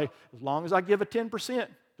Testament is like, as long as I give a 10%,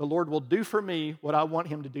 the Lord will do for me what I want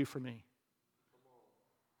Him to do for me.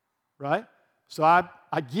 Right? So I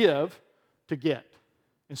give to get.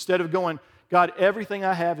 Instead of going, God, everything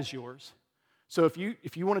I have is yours. So if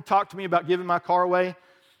you want to talk to me about giving my car away,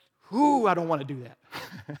 I don't want to do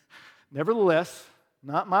that. Nevertheless,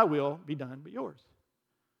 not my will be done, but yours.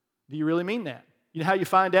 Do you really mean that? You know how you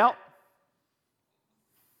find out?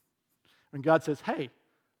 When God says, hey,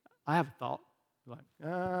 I have a thought. You're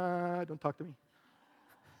like, don't talk to me.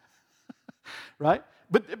 Right?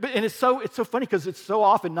 But it's so funny because it's so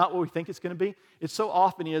often not what we think it's going to be. It so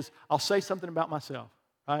often is, I'll say something about myself,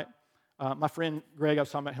 right? My friend Greg, I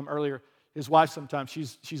was talking about him earlier. His wife sometimes,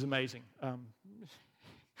 she's amazing.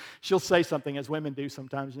 She'll say something, as women do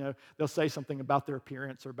sometimes, they'll say something about their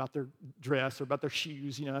appearance or about their dress or about their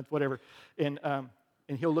shoes, whatever. And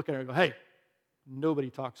he'll look at her and go, hey, nobody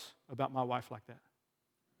talks about my wife like that.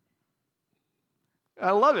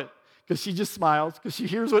 I love it because she just smiles because she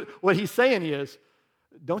hears what he's saying is,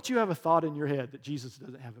 don't you have a thought in your head that Jesus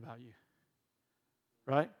doesn't have about you?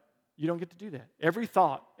 Right? You don't get to do that. Every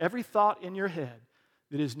thought in your head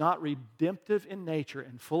that is not redemptive in nature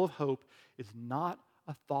and full of hope is not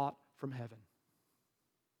a thought from heaven.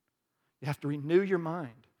 You have to renew your mind.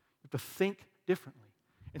 You have to think differently.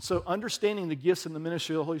 And so understanding the gifts in the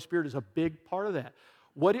ministry of the Holy Spirit is a big part of that.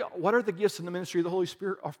 What are the gifts in the ministry of the Holy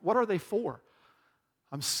Spirit? What are they for?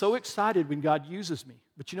 I'm so excited when God uses me.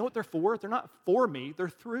 But you know what they're for? They're not for me, they're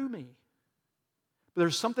through me. But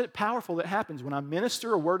there's something powerful that happens when I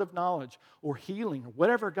minister a word of knowledge or healing or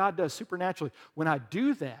whatever God does supernaturally. When I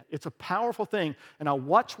do that, it's a powerful thing, and I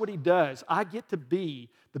watch what He does. I get to be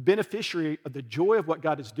the beneficiary of the joy of what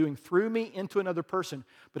God is doing through me into another person.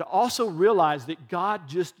 But I also realize that God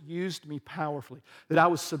just used me powerfully, that I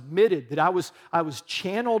was submitted, that I was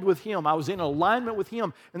channeled with Him. I was in alignment with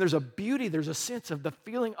Him. And there's a beauty, there's a sense of the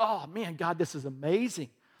feeling, oh man, God, this is amazing.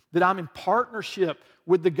 That I'm in partnership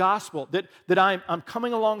with the gospel, that I'm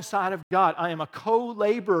coming alongside of God. I am a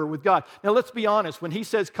co-laborer with God. Now, let's be honest. When He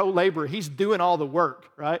says co-laborer, He's doing all the work,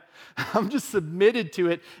 right? I'm just submitted to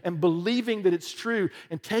it and believing that it's true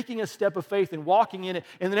and taking a step of faith and walking in it.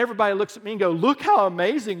 And then everybody looks at me and go, look how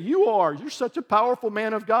amazing you are. You're such a powerful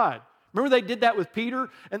man of God. Remember they did that with Peter?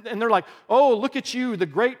 And they're like, oh, look at you, the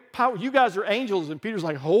great power. You guys are angels. And Peter's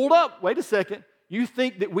like, hold up, wait a second. You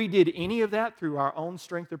think that we did any of that through our own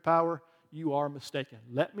strength or power? You are mistaken.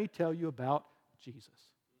 Let me tell you about Jesus.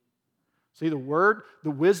 See, the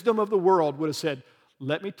wisdom of the world would have said,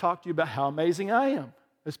 let me talk to you about how amazing I am,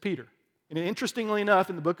 as Peter. And interestingly enough,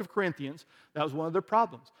 in the book of Corinthians, that was one of their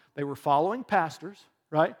problems. They were following pastors,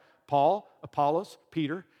 right? Paul, Apollos,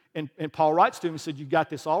 Peter, and Paul writes to him and said, you got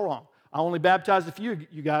this all wrong. I only baptized a few,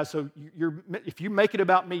 you guys, so if you make it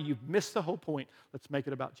about me, you've missed the whole point. Let's make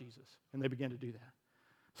it about Jesus. And they began to do that.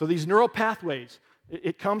 So these neural pathways,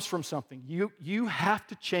 it comes from something. You have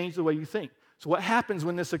to change the way you think. So what happens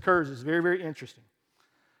when this occurs is very, very interesting.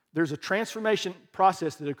 There's a transformation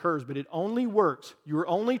process that occurs, but it only works. You're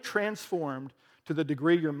only transformed to the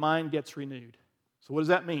degree your mind gets renewed. So what does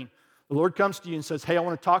that mean? The Lord comes to you and says, hey, I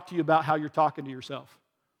want to talk to you about how you're talking to yourself.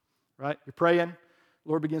 Right? You're praying. The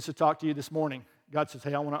Lord begins to talk to you this morning. God says,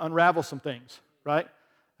 hey, I want to unravel some things, right?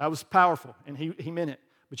 That was powerful, and He meant it.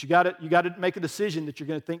 But you got to make a decision that you're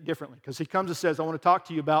going to think differently, because He comes and says, I want to talk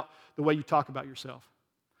to you about the way you talk about yourself.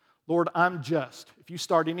 Lord, I'm just. If you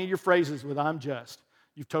start any of your phrases with I'm just,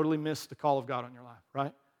 you've totally missed the call of God on your life,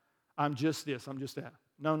 right? I'm just this, I'm just that.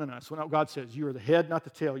 No. That's what God says. You are the head, not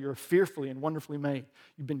the tail. You're fearfully and wonderfully made.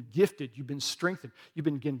 You've been gifted. You've been strengthened. You've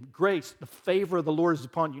been given grace. The favor of the Lord is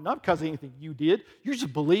upon you, not because of anything you did. You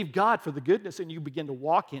just believe God for the goodness, and you begin to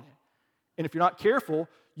walk in it. And if you're not careful,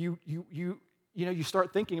 you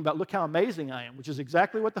start thinking about, look how amazing I am, which is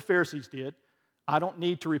exactly what the Pharisees did. I don't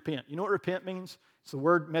need to repent. You know what repent means? It's the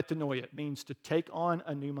word metanoia. It means to take on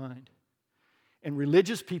a new mind. And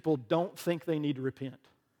religious people don't think they need to repent.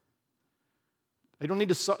 They don't need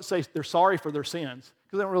to say they're sorry for their sins,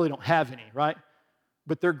 because they really don't have any, right?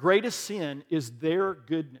 But their greatest sin is their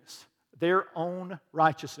goodness, their own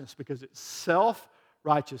righteousness, because it's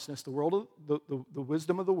self-righteousness, the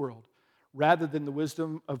wisdom of the world, rather than the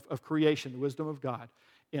wisdom of creation, the wisdom of God,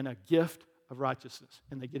 in a gift of righteousness.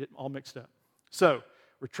 And they get it all mixed up. So,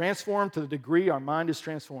 we're transformed to the degree our mind is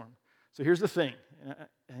transformed. So here's the thing,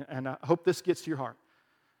 and I hope this gets to your heart.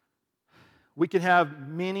 We can have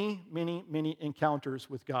many, many, many encounters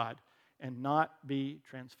with God and not be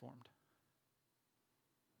transformed.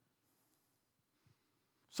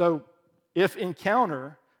 So, if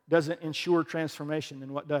encounter doesn't ensure transformation,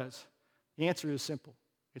 then what does? The answer is simple.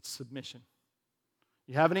 It's submission.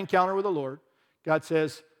 You have an encounter with the Lord. God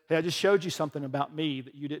says, hey, I just showed you something about me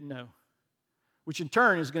that you didn't know, which in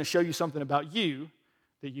turn is going to show you something about you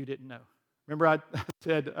that you didn't know. Remember I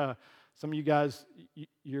said, some of you guys,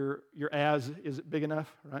 your as isn't big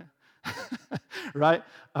enough, right? Right?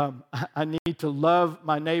 I need to love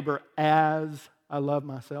my neighbor as I love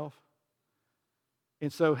myself.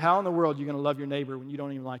 And so how in the world are you going to love your neighbor when you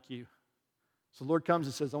don't even like you? So the Lord comes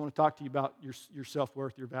and says, I want to talk to you about your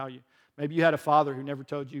self-worth, your value. Maybe you had a father who never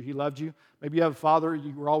told you he loved you. Maybe you have a father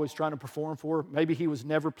you were always trying to perform for. Maybe he was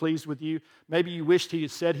never pleased with you. Maybe you wished he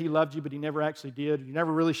had said he loved you, but he never actually did. You're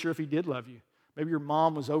never really sure if he did love you. Maybe your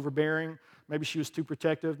mom was overbearing. Maybe she was too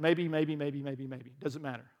protective. Maybe. Doesn't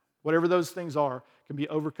matter. Whatever those things are can be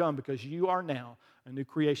overcome because you are now a new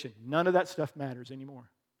creation. None of that stuff matters anymore.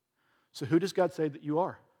 So who does God say that you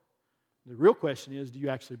are? The real question is, do you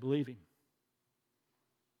actually believe him?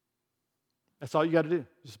 That's all you got to do,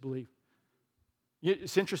 just believe.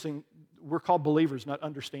 It's interesting, we're called believers, not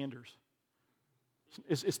understanders.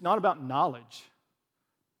 It's not about knowledge.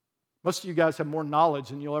 Most of you guys have more knowledge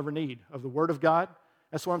than you'll ever need of the Word of God.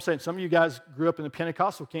 That's what I'm saying. Some of you guys grew up in the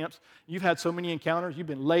Pentecostal camps. You've had so many encounters. You've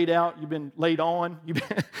been laid out. You've been laid on. You've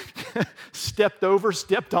been stepped over,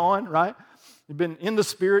 stepped on, right? You've been in the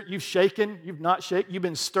Spirit. You've shaken. You've not shaken. You've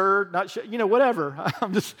been stirred, not shaken. Whatever.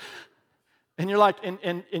 And you're like,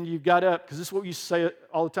 and you got up, because this is what we used to say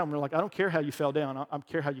all the time. We're like, I don't care how you fell down. I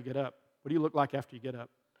care how you get up. What do you look like after you get up?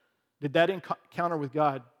 Did that encounter with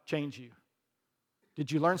God change you?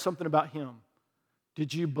 Did you learn something about him?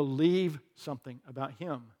 Did you believe something about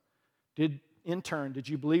him? Did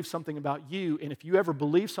you believe something about you? And if you ever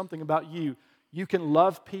believe something about you, you can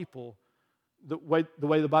love people the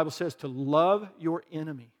way the Bible says, to love your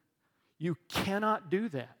enemy. You cannot do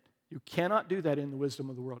that. You cannot do that in the wisdom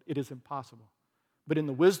of the world. It is impossible. But in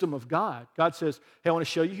the wisdom of God, God says, hey, I want to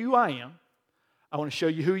show you who I am. I want to show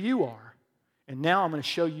you who you are. And now I'm going to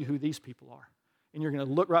show you who these people are. And you're going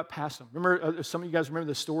to look right past them. Remember, some of you guys remember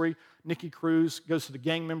the story? Nicky Cruz goes to the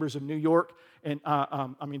gang members of New York. And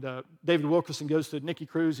David Wilkerson goes to Nicky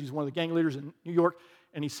Cruz. He's one of the gang leaders in New York.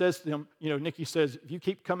 And he says to them, Nicky says, if you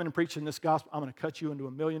keep coming and preaching this gospel, I'm going to cut you into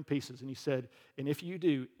 1,000,000 pieces. And he said, and if you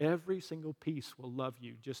do, every single piece will love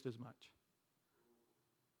you just as much.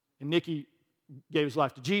 And Nicky gave his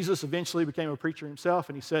life to Jesus, eventually became a preacher himself,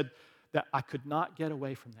 and he said that I could not get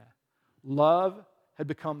away from that. Love had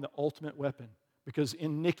become the ultimate weapon, because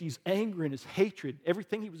in Nicky's anger and his hatred,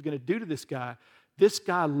 everything he was going to do to this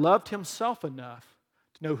guy loved himself enough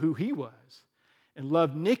to know who he was and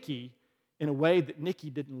loved Nicky in a way that Nicky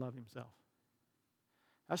didn't love himself.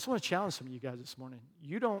 I just want to challenge some of you guys this morning.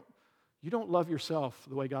 You don't love yourself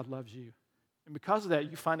the way God loves you. And because of that,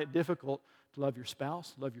 you find it difficult to love your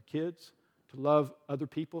spouse, to love your kids, to love other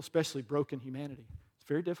people, especially broken humanity. It's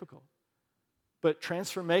very difficult. But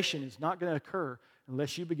transformation is not going to occur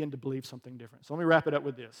unless you begin to believe something different. So let me wrap it up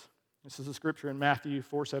with this. This is a scripture in Matthew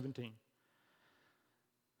 4:17. It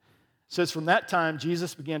says, from that time,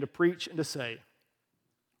 Jesus began to preach and to say,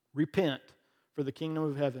 repent, for the kingdom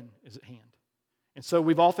of heaven is at hand. And so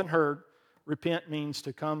we've often heard repent means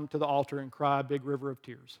to come to the altar and cry a big river of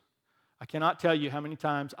tears. I cannot tell you how many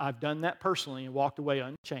times I've done that personally and walked away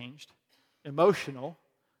unchanged, emotional,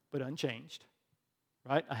 but unchanged.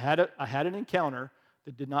 Right? I had an encounter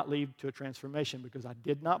that did not lead to a transformation because I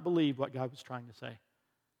did not believe what God was trying to say.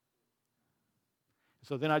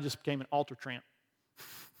 So then I just became an altar tramp.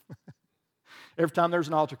 Every time there's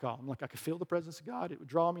an altar call, I'm like, I could feel the presence of God. It would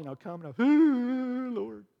draw me, and I would come, and I would,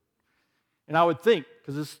 Lord. And I would think,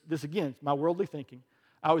 because this again, is my worldly thinking,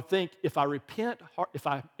 I would think if I repent,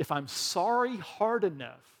 if I'm sorry hard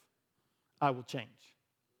enough, I will change.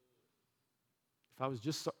 If I was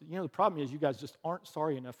just, the problem is you guys just aren't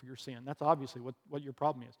sorry enough for your sin. That's obviously what your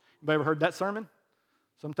problem is. Anybody ever heard that sermon?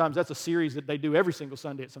 Sometimes that's a series that they do every single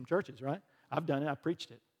Sunday at some churches, right? I've done it. I've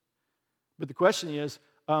preached it. But the question is,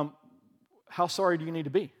 how sorry do you need to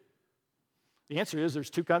be? The answer is there's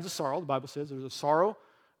two kinds of sorrow. The Bible says there's a sorrow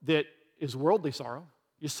that is worldly sorrow.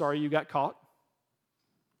 You're sorry you got caught,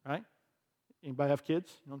 right? Anybody have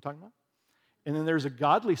kids? You know what I'm talking about? And then there's a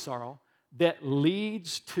godly sorrow that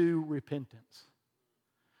leads to repentance.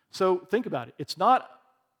 So think about it. It's not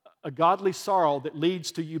a godly sorrow that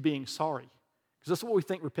leads to you being sorry, because that's what we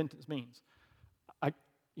think repentance means. I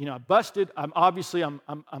busted.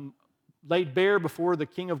 I'm laid bare before the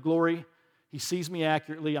King of Glory. He sees me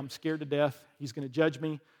accurately. I'm scared to death. He's going to judge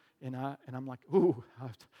me, and I'm like, ooh,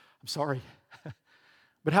 I'm sorry.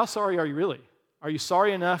 But how sorry are you really? Are you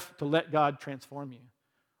sorry enough to let God transform you?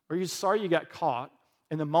 Or are you sorry you got caught?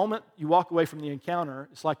 And the moment you walk away from the encounter,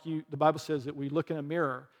 it's like the Bible says that we look in a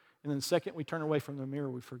mirror, and then the second we turn away from the mirror,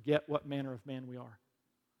 we forget what manner of man we are.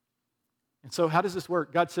 And so how does this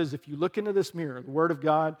work? God says if you look into this mirror, the Word of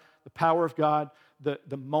God, the power of God,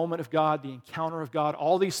 the moment of God, the encounter of God,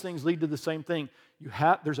 all these things lead to the same thing.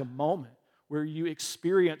 There's a moment where you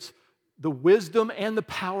experience the wisdom and the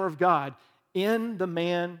power of God in the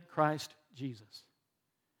man Christ Jesus.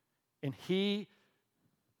 And he,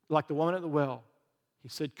 like the woman at the well, he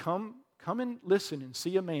said, come and listen and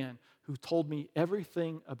see a man who told me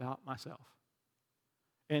everything about myself.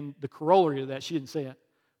 And the corollary of that, she didn't say it,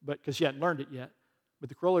 but because she hadn't learned it yet, but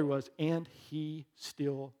the corollary was, and he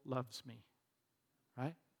still loves me.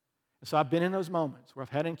 Right? And so I've been in those moments where I've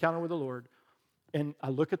had an encounter with the Lord, and I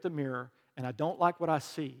look at the mirror, and I don't like what I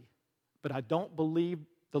see, but I don't believe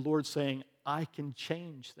the Lord saying, I can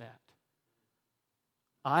change that.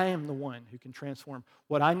 I am the one who can transform.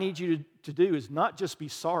 What I need you to do is not just be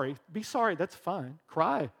sorry. Be sorry, that's fine.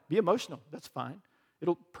 Cry, be emotional, that's fine.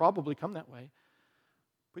 It'll probably come that way.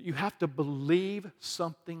 But you have to believe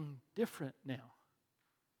something different now.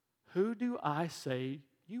 Who do I say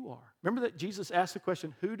you are? Remember that Jesus asked the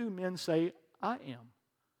question, who do men say I am?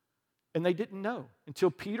 And they didn't know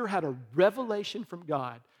until Peter had a revelation from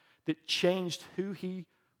God that changed who he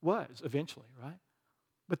was eventually, right?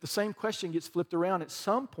 But the same question gets flipped around at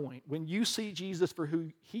some point when you see Jesus for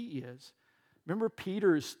who he is. Remember,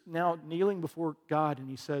 Peter's now kneeling before God and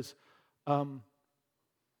he says,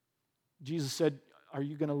 Jesus said, are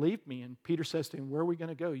you going to leave me? And Peter says to him, where are we going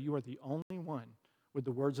to go? You are the only one with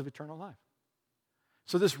the words of eternal life.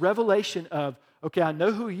 So this revelation of, okay, I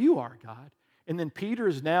know who you are, God. And then Peter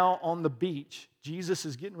is now on the beach. Jesus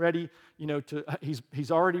is getting ready,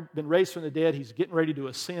 he's already been raised from the dead. He's getting ready to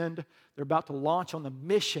ascend. They're about to launch on the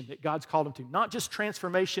mission that God's called them to. Not just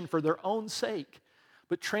transformation for their own sake,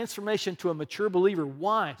 but transformation to a mature believer.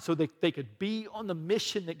 Why? So that they could be on the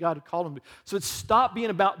mission that God had called them to. So it stopped being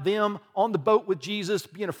about them on the boat with Jesus,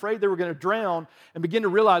 being afraid they were going to drown, and begin to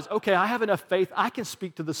realize, okay, I have enough faith. I can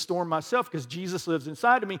speak to the storm myself because Jesus lives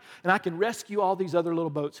inside of me, and I can rescue all these other little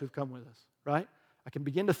boats who've come with us, right? I can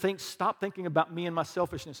begin to stop thinking about me and my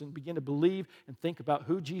selfishness and begin to believe and think about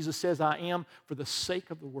who Jesus says I am for the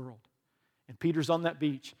sake of the world. And Peter's on that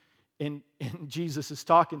beach, and Jesus is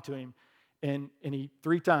talking to him. And he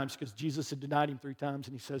 3 times, because Jesus had denied him 3 times,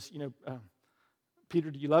 and he says,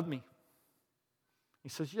 Peter, do you love me? He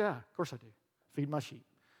says, yeah, of course I do. Feed my sheep.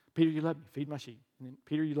 Peter, you love me? Feed my sheep. And then,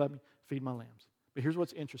 Peter, you love me? Feed my lambs. But here's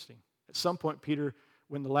what's interesting. At some point, Peter,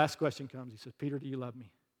 when the last question comes, he says, Peter, do you love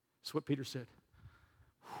me? That's what Peter said.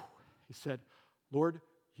 He said, Lord,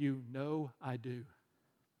 you know I do.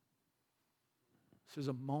 So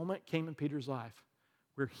a moment came in Peter's life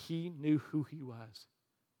where he knew who he was.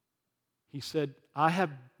 He said,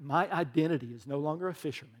 my identity is no longer a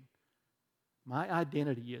fisherman. My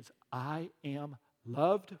identity is I am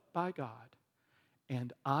loved by God,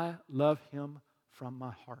 and I love him from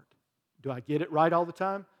my heart. Do I get it right all the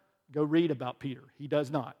time? Go read about Peter. He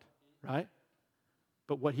does not, right?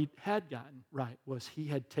 But what he had gotten right was he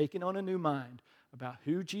had taken on a new mind about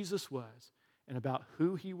who Jesus was and about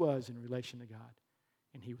who he was in relation to God,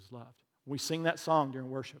 and he was loved. We sing that song during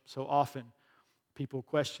worship so often. People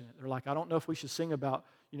question it. They're like, I don't know if we should sing about,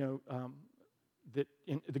 the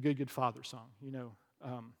Good, Good Father song.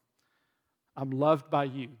 I'm loved by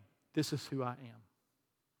you. This is who I am.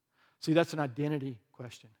 See, that's an identity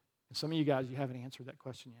question. And some of you guys, you haven't answered that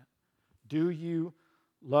question yet. Do you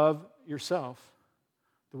love yourself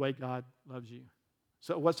the way God loves you?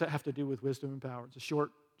 So what's that have to do with wisdom and power? It's a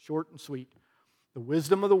short and sweet. The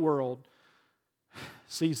wisdom of the world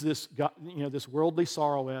sees this, this worldly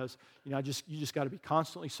sorrow as, you just got to be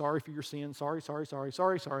constantly sorry for your sin. Sorry.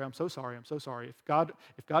 I'm so sorry.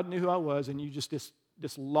 If God knew who I was, and you just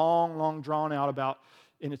this long drawn out about,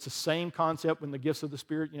 and it's the same concept when the gifts of the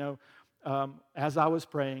Spirit, as I was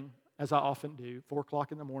praying, as I often do, 4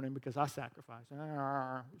 o'clock in the morning because I sacrifice.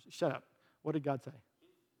 Shut up. What did God say?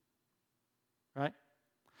 Right?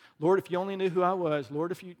 Lord, if you only knew who I was,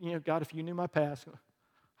 Lord, if God, if you knew my past.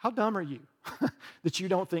 How dumb are you that you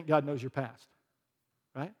don't think God knows your past,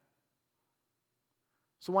 right?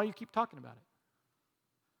 So why do you keep talking about it?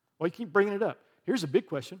 Why do you keep bringing it up? Here's a big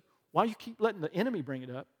question. Why do you keep letting the enemy bring it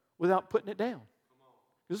up without putting it down?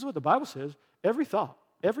 This is what the Bible says. Every thought,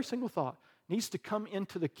 every single thought needs to come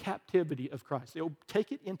into the captivity of Christ. It'll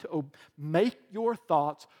take it into, make your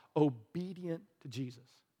thoughts obedient to Jesus,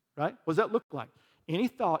 right? What does that look like? Any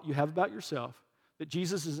thought you have about yourself that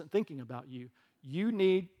Jesus isn't thinking about you, you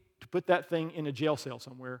need to put that thing in a jail cell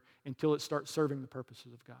somewhere until it starts serving the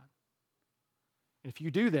purposes of God. And if you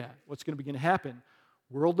do that, what's going to begin to happen?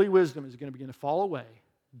 Worldly wisdom is going to begin to fall away.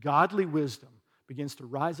 Godly wisdom begins to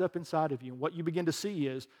rise up inside of you. And what you begin to see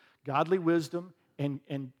is godly wisdom and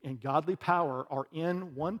godly power are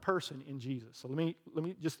in one person, in Jesus. So let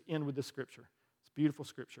me just end with this scripture. It's beautiful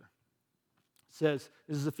scripture. It says,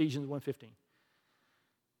 this is Ephesians 1:15.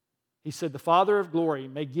 He said, the Father of glory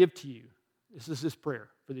may give to you. This is his prayer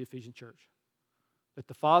for the Ephesian church. That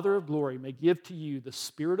the Father of glory may give to you the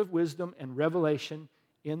spirit of wisdom and revelation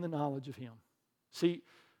in the knowledge of him. See,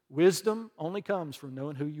 wisdom only comes from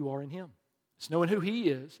knowing who you are in him. It's knowing who he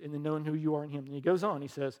is and then knowing who you are in him. And he goes on, he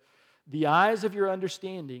says, the eyes of your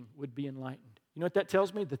understanding would be enlightened. You know what that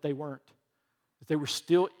tells me? That they weren't. That they were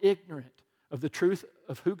still ignorant of the truth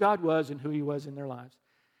of who God was and who he was in their lives.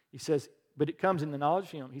 He says, but it comes in the knowledge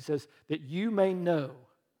of him. He says, that you may know.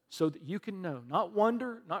 So that you can know, not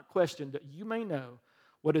wonder, not question, that you may know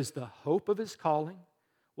what is the hope of his calling,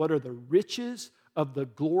 what are the riches of the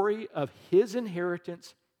glory of his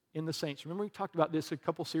inheritance in the saints. Remember we talked about this a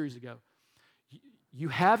couple series ago. You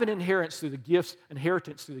have an inheritance through the gifts and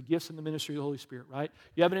the ministry of the Holy Spirit, right?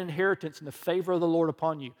 You have an inheritance in the favor of the Lord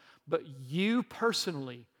upon you. But you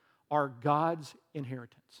personally are God's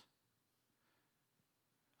inheritance.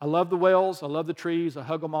 I love the whales, I love the trees, I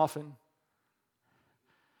hug them often.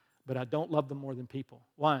 But I don't love them more than people.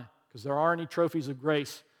 Why? Because there are any trophies of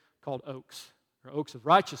grace called oaks. Or oaks of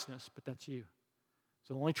righteousness, but that's you.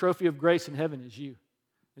 So the only trophy of grace in heaven is you.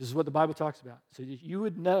 This is what the Bible talks about. So that you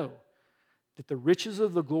would know that the riches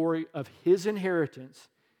of the glory of his inheritance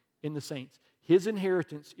in the saints, his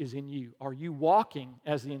inheritance is in you. Are you walking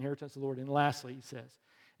as the inheritance of the Lord? And lastly, he says,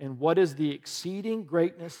 and what is the exceeding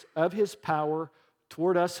greatness of his power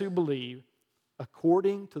toward us who believe,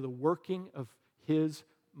 according to the working of his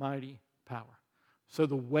mighty power. So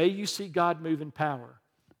the way you see God move in power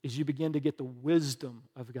is you begin to get the wisdom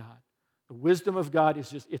of God. The wisdom of God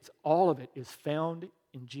is all of it is found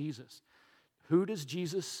in Jesus. Who does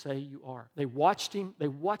Jesus say you are? They watched him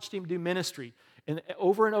do ministry. And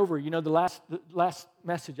over, the last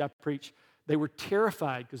message I preached, they were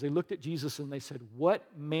terrified because they looked at Jesus and they said, what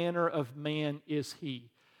manner of man is he?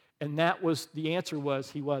 And the answer was,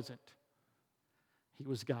 he wasn't. He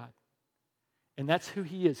was God. And that's who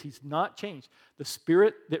he is. He's not changed. The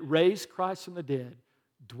Spirit that raised Christ from the dead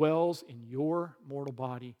dwells in your mortal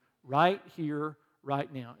body right here,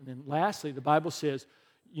 right now. And then lastly, the Bible says,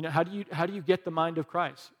 how do you get the mind of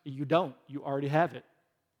Christ? You don't. You already have it.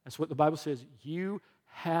 That's what the Bible says. You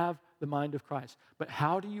have the mind of Christ. But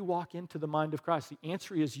how do you walk into the mind of Christ? The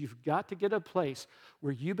answer is you've got to get a place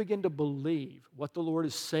where you begin to believe what the Lord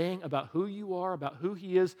is saying about who you are, about who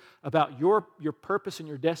he is, about your purpose and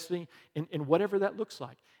your destiny, and whatever that looks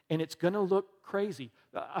like. And it's going to look crazy.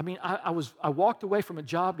 I walked away from a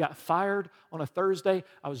job, got fired on a Thursday.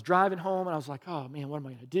 I was driving home, and I was like, oh, man, what am I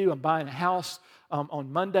going to do? I'm buying a house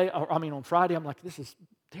on Friday. I'm like, this is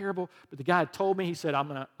terrible. But the guy had told me, he said,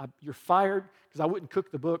 you're fired, because I wouldn't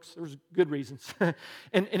cook the books. There was good reasons.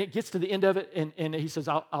 and it gets to the end of it, and he says,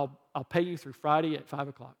 I'll pay you through Friday at 5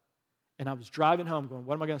 o'clock. And I was driving home going,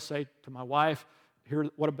 what am I going to say to my wife?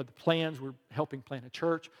 What about the plans? We're helping plan a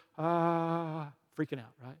church. Freaking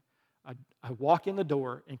out, right? I walk in the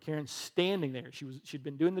door, and Karen's standing there. She'd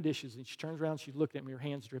been doing the dishes, and she turns around, she's looking at me, her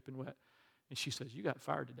hands dripping wet. And she says, you got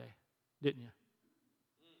fired today, didn't you?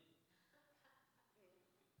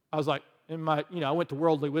 I was like, I went to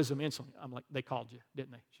worldly wisdom instantly. I'm like, they called you,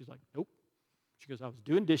 didn't they? She's like, nope. She goes, I was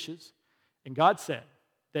doing dishes, and God said,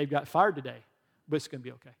 Dave got fired today, but it's going to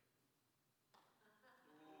be okay.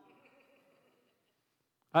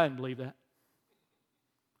 I didn't believe that.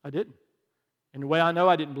 I didn't. And the way I know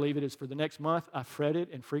I didn't believe it is for the next month, I fretted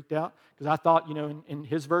and freaked out because I thought, in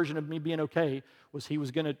his version of me being okay was he was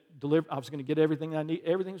going to deliver, I was going to get everything I need,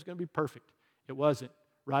 everything was going to be perfect. It wasn't.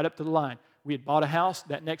 Right up to the line. We had bought a house.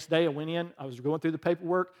 That next day I went in. I was going through the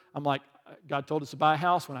paperwork. I'm like, God told us to buy a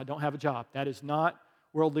house when I don't have a job. That is not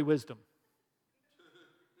worldly wisdom.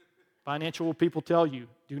 Financial people tell you,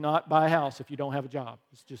 do not buy a house if you don't have a job.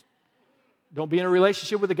 It's just, don't be in a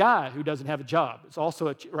relationship with a guy who doesn't have a job. It's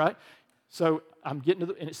also, right? So I'm getting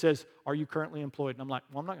to and it says, are you currently employed? And I'm like,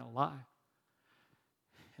 well, I'm not going to lie.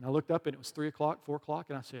 And I looked up and it was 3 o'clock, 4 o'clock,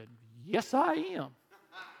 and I said, yes, I am.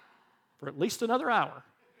 For at least another hour.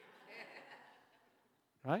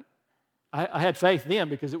 Right? I had faith then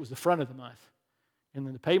because it was the front of the month. And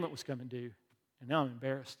then the payment was coming due. And now I'm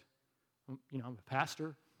embarrassed. I'm a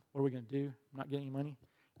pastor. What are we going to do? I'm not getting any money.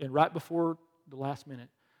 And right before the last minute,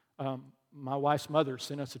 my wife's mother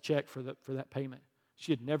sent us a check for that payment.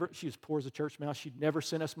 She was poor as a church mouse. She'd never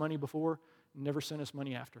sent us money before, never sent us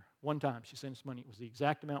money after. One time she sent us money. It was the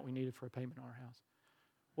exact amount we needed for a payment on our house.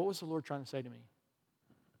 What was the Lord trying to say to me?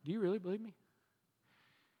 Do you really believe me?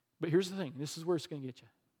 But here's the thing. This is where it's going to get you.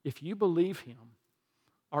 If you believe him,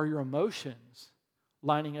 are your emotions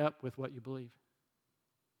lining up with what you believe?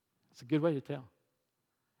 It's a good way to tell.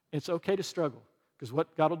 It's okay to struggle because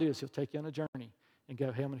what God will do is he'll take you on a journey and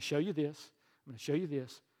go, hey, I'm going to show you this. I'm going to show you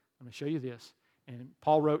this. I'm going to show you this. And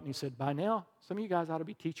Paul wrote and he said, by now, some of you guys ought to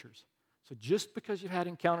be teachers. So just because you've had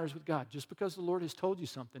encounters with God, just because the Lord has told you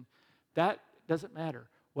something, that doesn't matter.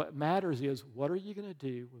 What matters is, what are you going to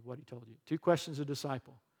do with what he told you? 2 questions a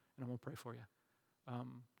disciple, and I'm going to pray for you.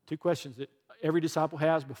 2 questions that every disciple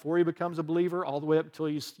has before he becomes a believer, all the way up until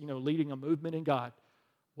he's leading a movement in God.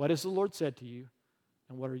 What has the Lord said to you,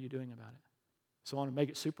 and what are you doing about it? So I want to make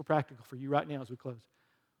it super practical for you right now as we close.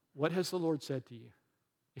 What has the Lord said to you?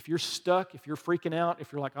 If you're stuck, if you're freaking out,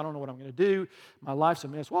 if you're like, I don't know what I'm going to do, my life's a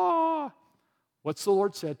mess, what's the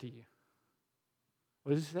Lord said to you?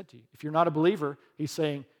 What has he said to you? If you're not a believer, he's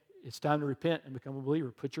saying, it's time to repent and become a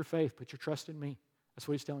believer. Put your faith, put your trust in me. That's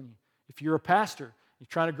what he's telling you. If you're a pastor, you're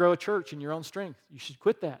trying to grow a church in your own strength, you should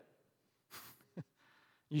quit that.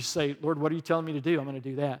 You say, Lord, what are you telling me to do? I'm going to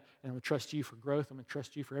do that. And I'm going to trust you for growth. I'm going to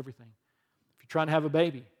trust you for everything. If you're trying to have a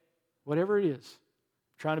baby, whatever it is,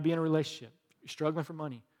 trying to be in a relationship, you're struggling for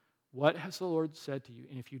money, what has the Lord said to you?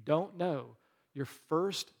 And if you don't know, the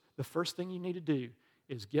first thing you need to do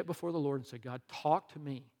is get before the Lord and say, God, talk to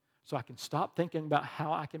me so I can stop thinking about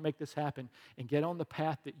how I can make this happen and get on the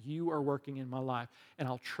path that you are working in my life. And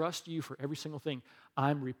I'll trust you for every single thing.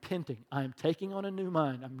 I'm repenting. I'm taking on a new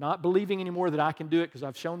mind. I'm not believing anymore that I can do it because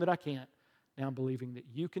I've shown that I can't. Now I'm believing that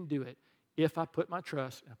you can do it if I put my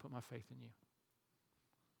trust and I put my faith in you.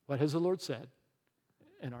 What has the Lord said?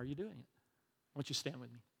 And are you doing it? I want you to stand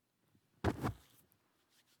with me.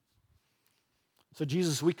 So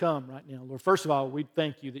Jesus, we come right now. Lord, first of all, we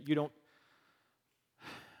thank you that you don't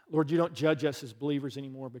judge us as believers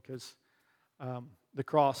anymore because the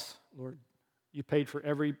cross, Lord, you paid for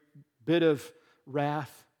every bit of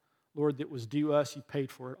wrath, Lord, that was due us. You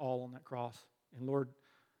paid for it all on that cross. And Lord,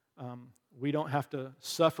 we don't have to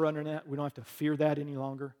suffer under that. We don't have to fear that any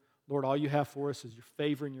longer. Lord, all you have for us is your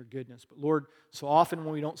favor and your goodness. But Lord, so often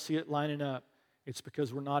when we don't see it lining up, it's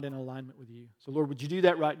because we're not in alignment with you. So Lord, would you do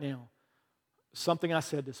that right now? Something I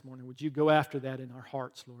said this morning, would you go after that in our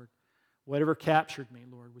hearts, Lord? Whatever captured me,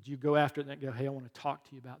 Lord, would you go after it and go, hey, I want to talk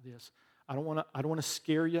to you about this. I don't want to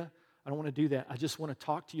scare you. I don't want to do that. I just want to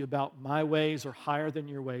talk to you about my ways are higher than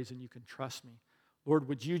your ways, and you can trust me. Lord,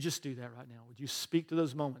 would you just do that right now? Would you speak to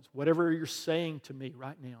those moments? Whatever you're saying to me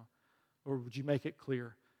right now, Lord, would you make it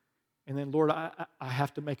clear? And then, Lord, I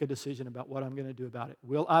have to make a decision about what I'm going to do about it.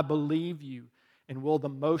 Will I believe you, and will the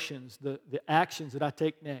motions, the actions that I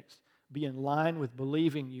take next be in line with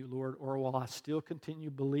believing you, Lord, or will I still continue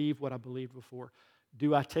to believe what I believed before?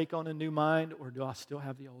 Do I take on a new mind, or do I still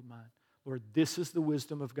have the old mind? Lord, this is the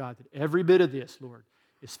wisdom of God, that every bit of this, Lord,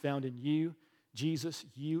 is found in you, Jesus,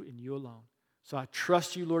 you, and you alone. So I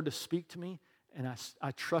trust you, Lord, to speak to me, and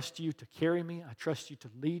I trust you to carry me. I trust you to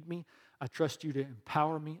lead me. I trust you to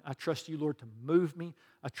empower me. I trust you, Lord, to move me.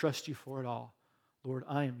 I trust you for it all. Lord,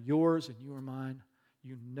 I am yours, and you are mine.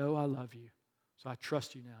 You know I love you. So I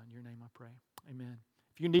trust you now. In your name I pray. Amen.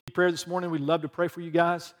 If you need prayer this morning, we'd love to pray for you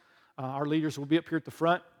guys. Our leaders will be up here at the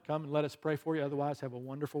front. Come and let us pray for you. Otherwise, have a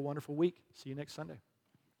wonderful, wonderful week. See you next Sunday.